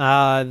 Okay.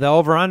 The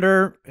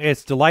over-under,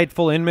 it's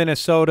delightful in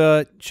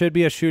Minnesota. Should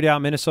be a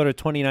shootout. Minnesota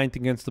 29th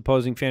against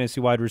opposing fantasy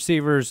wide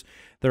receivers.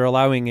 They're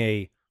allowing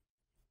a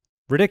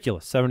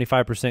ridiculous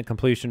 75%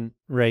 completion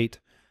rate.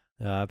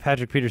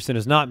 Patrick Peterson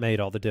has not made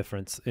all the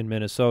difference in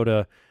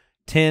Minnesota.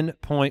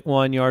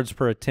 10.1 yards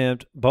per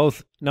attempt,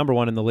 both number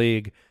 1 in the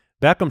league.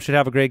 Beckham should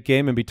have a great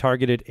game and be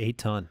targeted a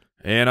ton.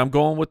 And I'm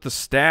going with the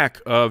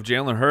stack of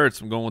Jalen Hurts.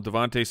 I'm going with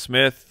Devontae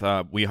Smith.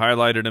 We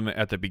highlighted him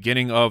at the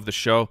beginning of the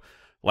show.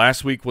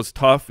 Last week was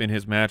tough in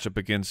his matchup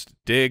against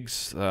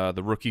Diggs.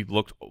 The rookie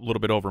looked a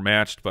little bit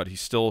overmatched, but he's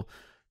still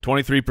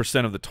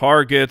 23% of the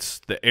targets.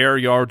 The air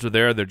yards are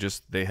there.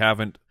 They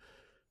haven't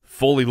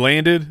fully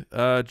landed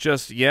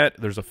just yet.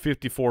 There's a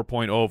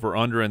 54-point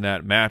over-under in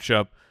that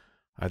matchup.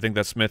 I think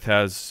that Smith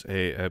has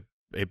a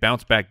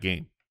bounce-back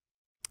game.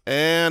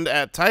 And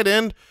at tight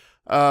end,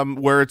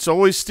 where it's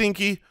always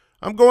stinky,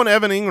 I'm going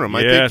Evan Ingram.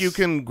 I think you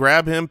can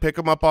grab him, pick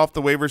him up off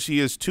the waivers. He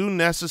is too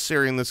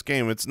necessary in this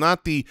game. It's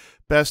not the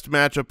best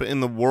matchup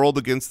in the world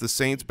against the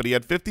Saints, but he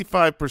had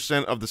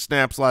 55% of the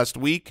snaps last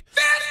week.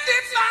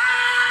 55!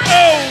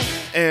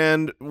 Oh!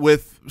 And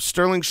with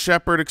Sterling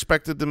Shepard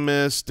expected to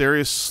miss,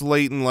 Darius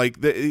Slayton,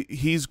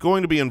 he's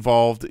going to be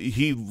involved.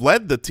 He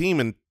led the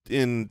team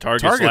in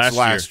targets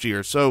last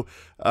year. So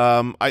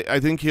I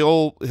think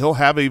he'll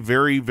have a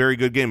very, very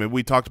good game. And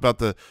we talked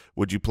about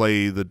would you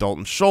play the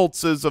Dalton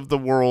Schultzes of the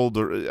world,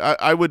 or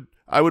I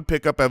would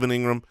pick up Evan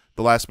Ingram,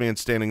 the last man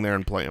standing there,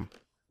 and play him.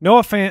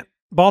 Noah Fant,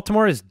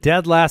 Baltimore is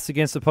dead last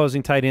against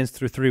opposing tight ends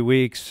through 3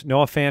 weeks.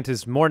 Noah Fant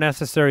is more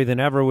necessary than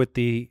ever with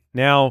the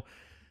now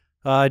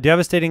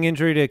devastating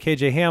injury to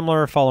KJ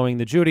Hamler following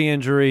the Judy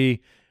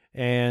injury,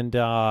 and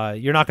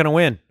you're not going to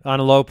win on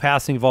a low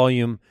passing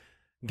volume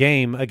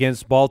game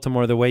against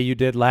Baltimore the way you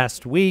did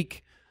last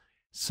week.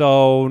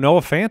 So Noah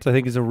Fant, I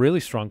think, is a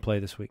really strong play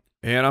this week.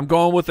 And I'm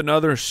going with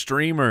another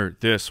streamer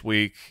this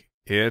week.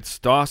 It's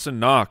Dawson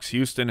Knox.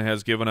 Houston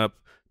has given up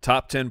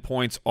top 10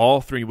 points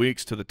all 3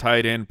 weeks to the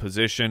tight end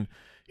position.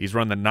 He's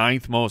run the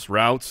 9th most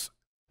routes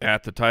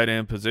at the tight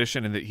end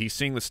position, and he's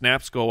seeing the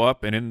snaps go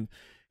up. And in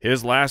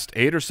his last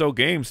 8 or so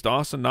games,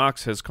 Dawson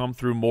Knox has come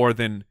through more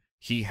than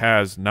he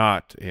has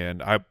not.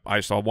 And I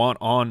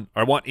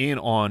want in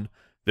on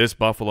this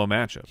Buffalo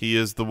matchup. He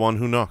is the one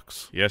who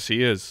knocks. Yes,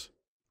 he is.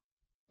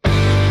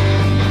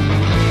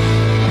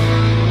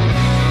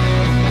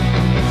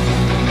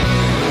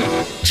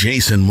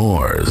 Jason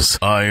Moore's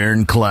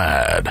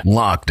ironclad,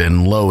 locked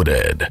and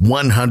loaded,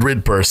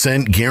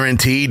 100%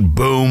 guaranteed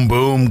boom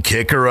boom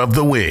kicker of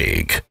the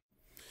week.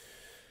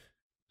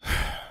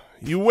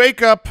 You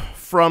wake up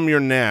from your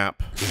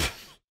nap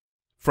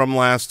from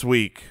last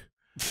week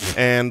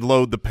and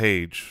load the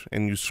page,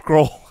 and you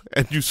scroll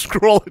and you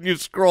scroll and you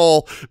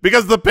scroll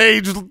because the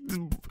page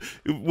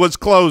was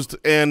closed,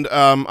 and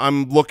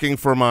I'm looking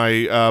for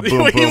my boom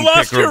boom you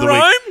lost kicker your of the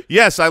rhyme? week.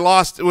 Yes, I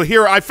lost. Well,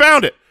 here I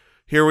found it.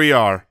 Here we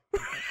are.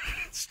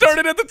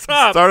 Started at the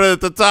top. Started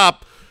at the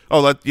top. Oh,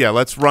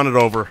 let's run it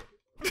over.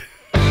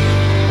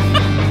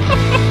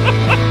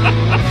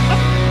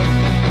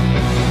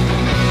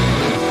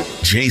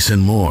 Jason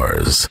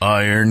Moore's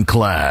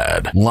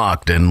ironclad,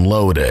 locked and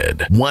loaded,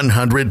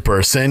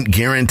 100%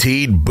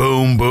 guaranteed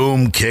boom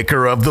boom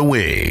kicker of the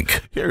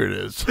week. Here it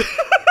is.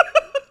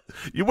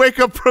 You wake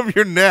up from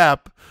your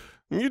nap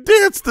and you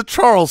dance to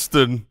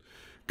Charleston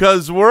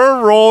because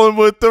we're rolling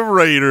with the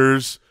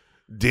Raiders.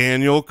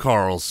 Daniel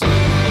Carlson.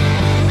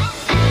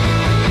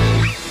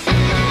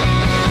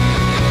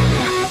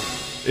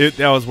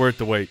 That was worth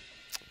the wait.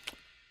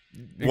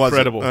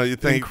 Incredible.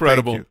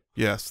 Incredible. Thank you.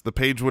 Yes, the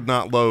page would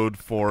not load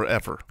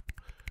forever.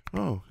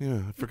 Oh,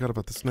 yeah, I forgot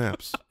about the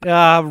snaps.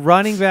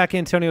 Running back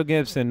Antonio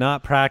Gibson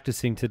not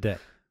practicing today.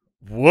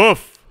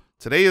 Woof.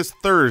 Today is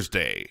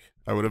Thursday.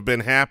 I would have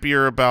been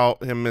happier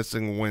about him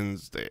missing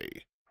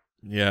Wednesday.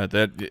 Yeah,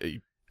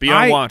 be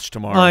on watch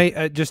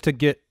tomorrow. Just to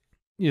get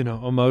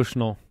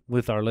emotional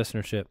with our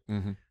listenership.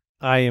 Mm-hmm.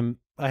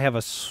 I have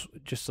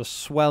just a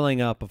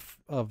swelling up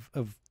of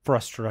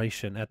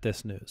frustration at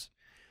this news,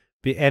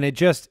 and it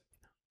just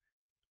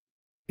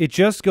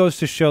goes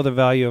to show the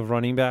value of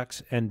running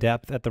backs and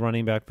depth at the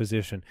running back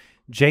position.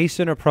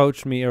 Jason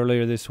approached me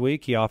earlier this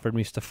week. He offered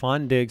me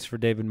Stephon Diggs for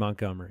David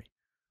Montgomery.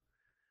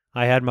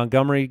 I had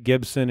Montgomery,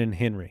 Gibson, and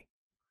Henry.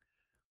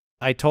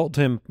 I told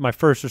him my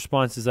first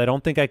response is I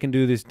don't think I can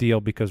do this deal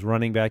because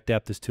running back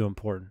depth is too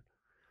important.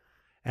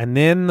 And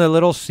then the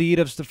little seed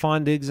of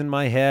Stephon Diggs in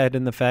my head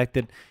and the fact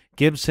that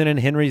Gibson and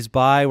Henry's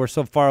bye were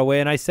so far away.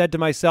 And I said to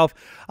myself,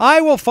 I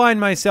will find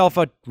myself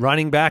a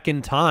running back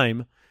in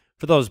time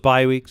for those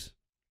bye weeks.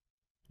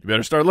 You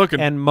better start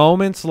looking. And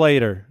moments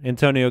later,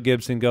 Antonio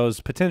Gibson goes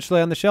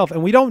potentially on the shelf.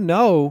 And we don't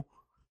know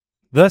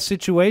the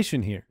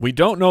situation here. We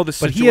don't know the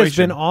situation. But he has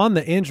been on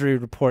the injury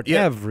report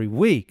every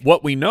week.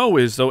 What we know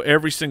is, though,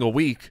 every single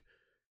week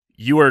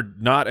you are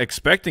not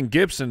expecting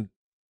Gibson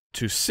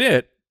to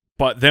sit,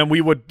 but then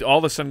we would all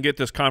of a sudden get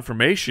this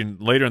confirmation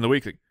later in the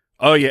week. Like,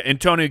 oh, yeah,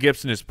 Antonio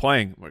Gibson is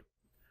playing. Like,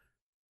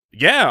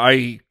 yeah,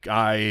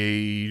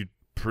 I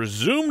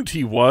presumed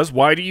he was.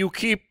 Why do you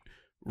keep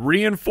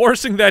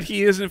reinforcing that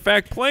he is, in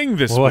fact, playing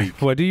this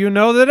week? What do you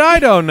know that I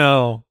don't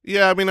know?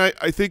 Yeah, I mean, I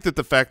think that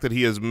the fact that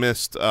he has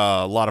missed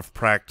a lot of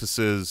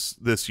practices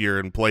this year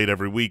and played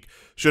every week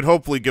should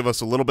hopefully give us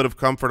a little bit of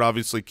comfort,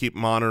 obviously keep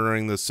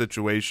monitoring the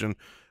situation.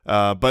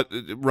 But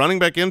running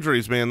back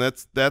injuries, man,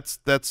 that's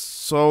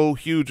so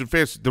huge and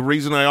fast. The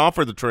reason I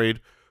offered the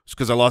trade was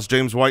because I lost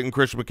James White and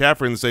Christian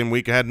McCaffrey in the same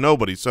week. I had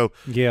nobody. So,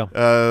 yeah,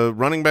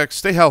 running backs,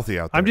 stay healthy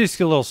out there. I'm just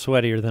a little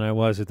sweatier than I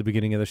was at the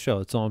beginning of the show.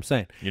 That's all I'm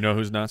saying. You know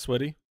who's not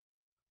sweaty?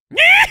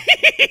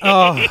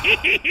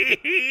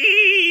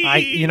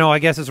 I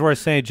guess it's worth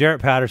saying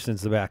Jarrett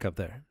Patterson's the backup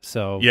there.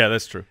 So Yeah,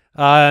 that's true.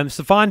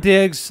 Stephon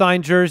Diggs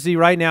signed jersey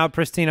right now at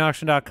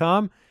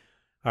pristineauction.com.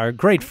 Our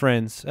great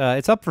friends.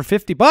 It's up for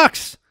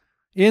 $50.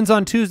 Ends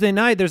on Tuesday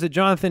night. There's a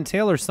Jonathan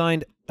Taylor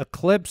signed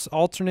Eclipse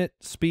alternate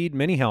speed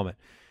mini helmet.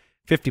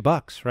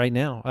 $50 right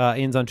now.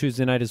 Ends on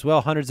Tuesday night as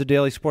well. Hundreds of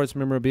daily sports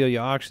memorabilia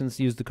auctions.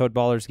 Use the code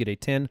BALLERS. Get a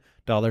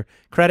 $10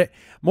 credit.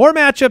 More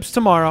matchups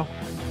tomorrow.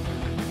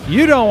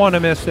 You don't want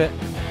to miss it.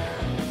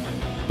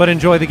 But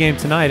enjoy the game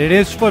tonight. It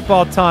is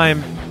football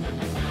time.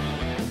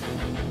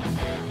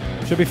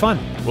 Should be fun.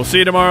 We'll see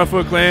you tomorrow,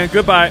 Foot Clan.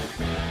 Goodbye.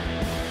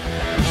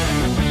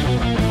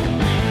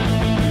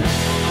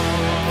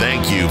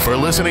 Thank you for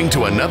listening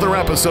to another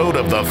episode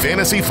of the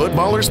Fantasy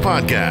Footballers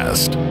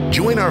Podcast.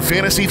 Join our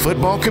fantasy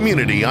football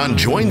community on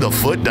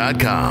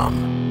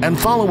jointhefoot.com and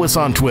follow us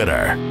on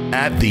Twitter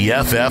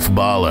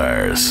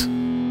 @TheFFBallers.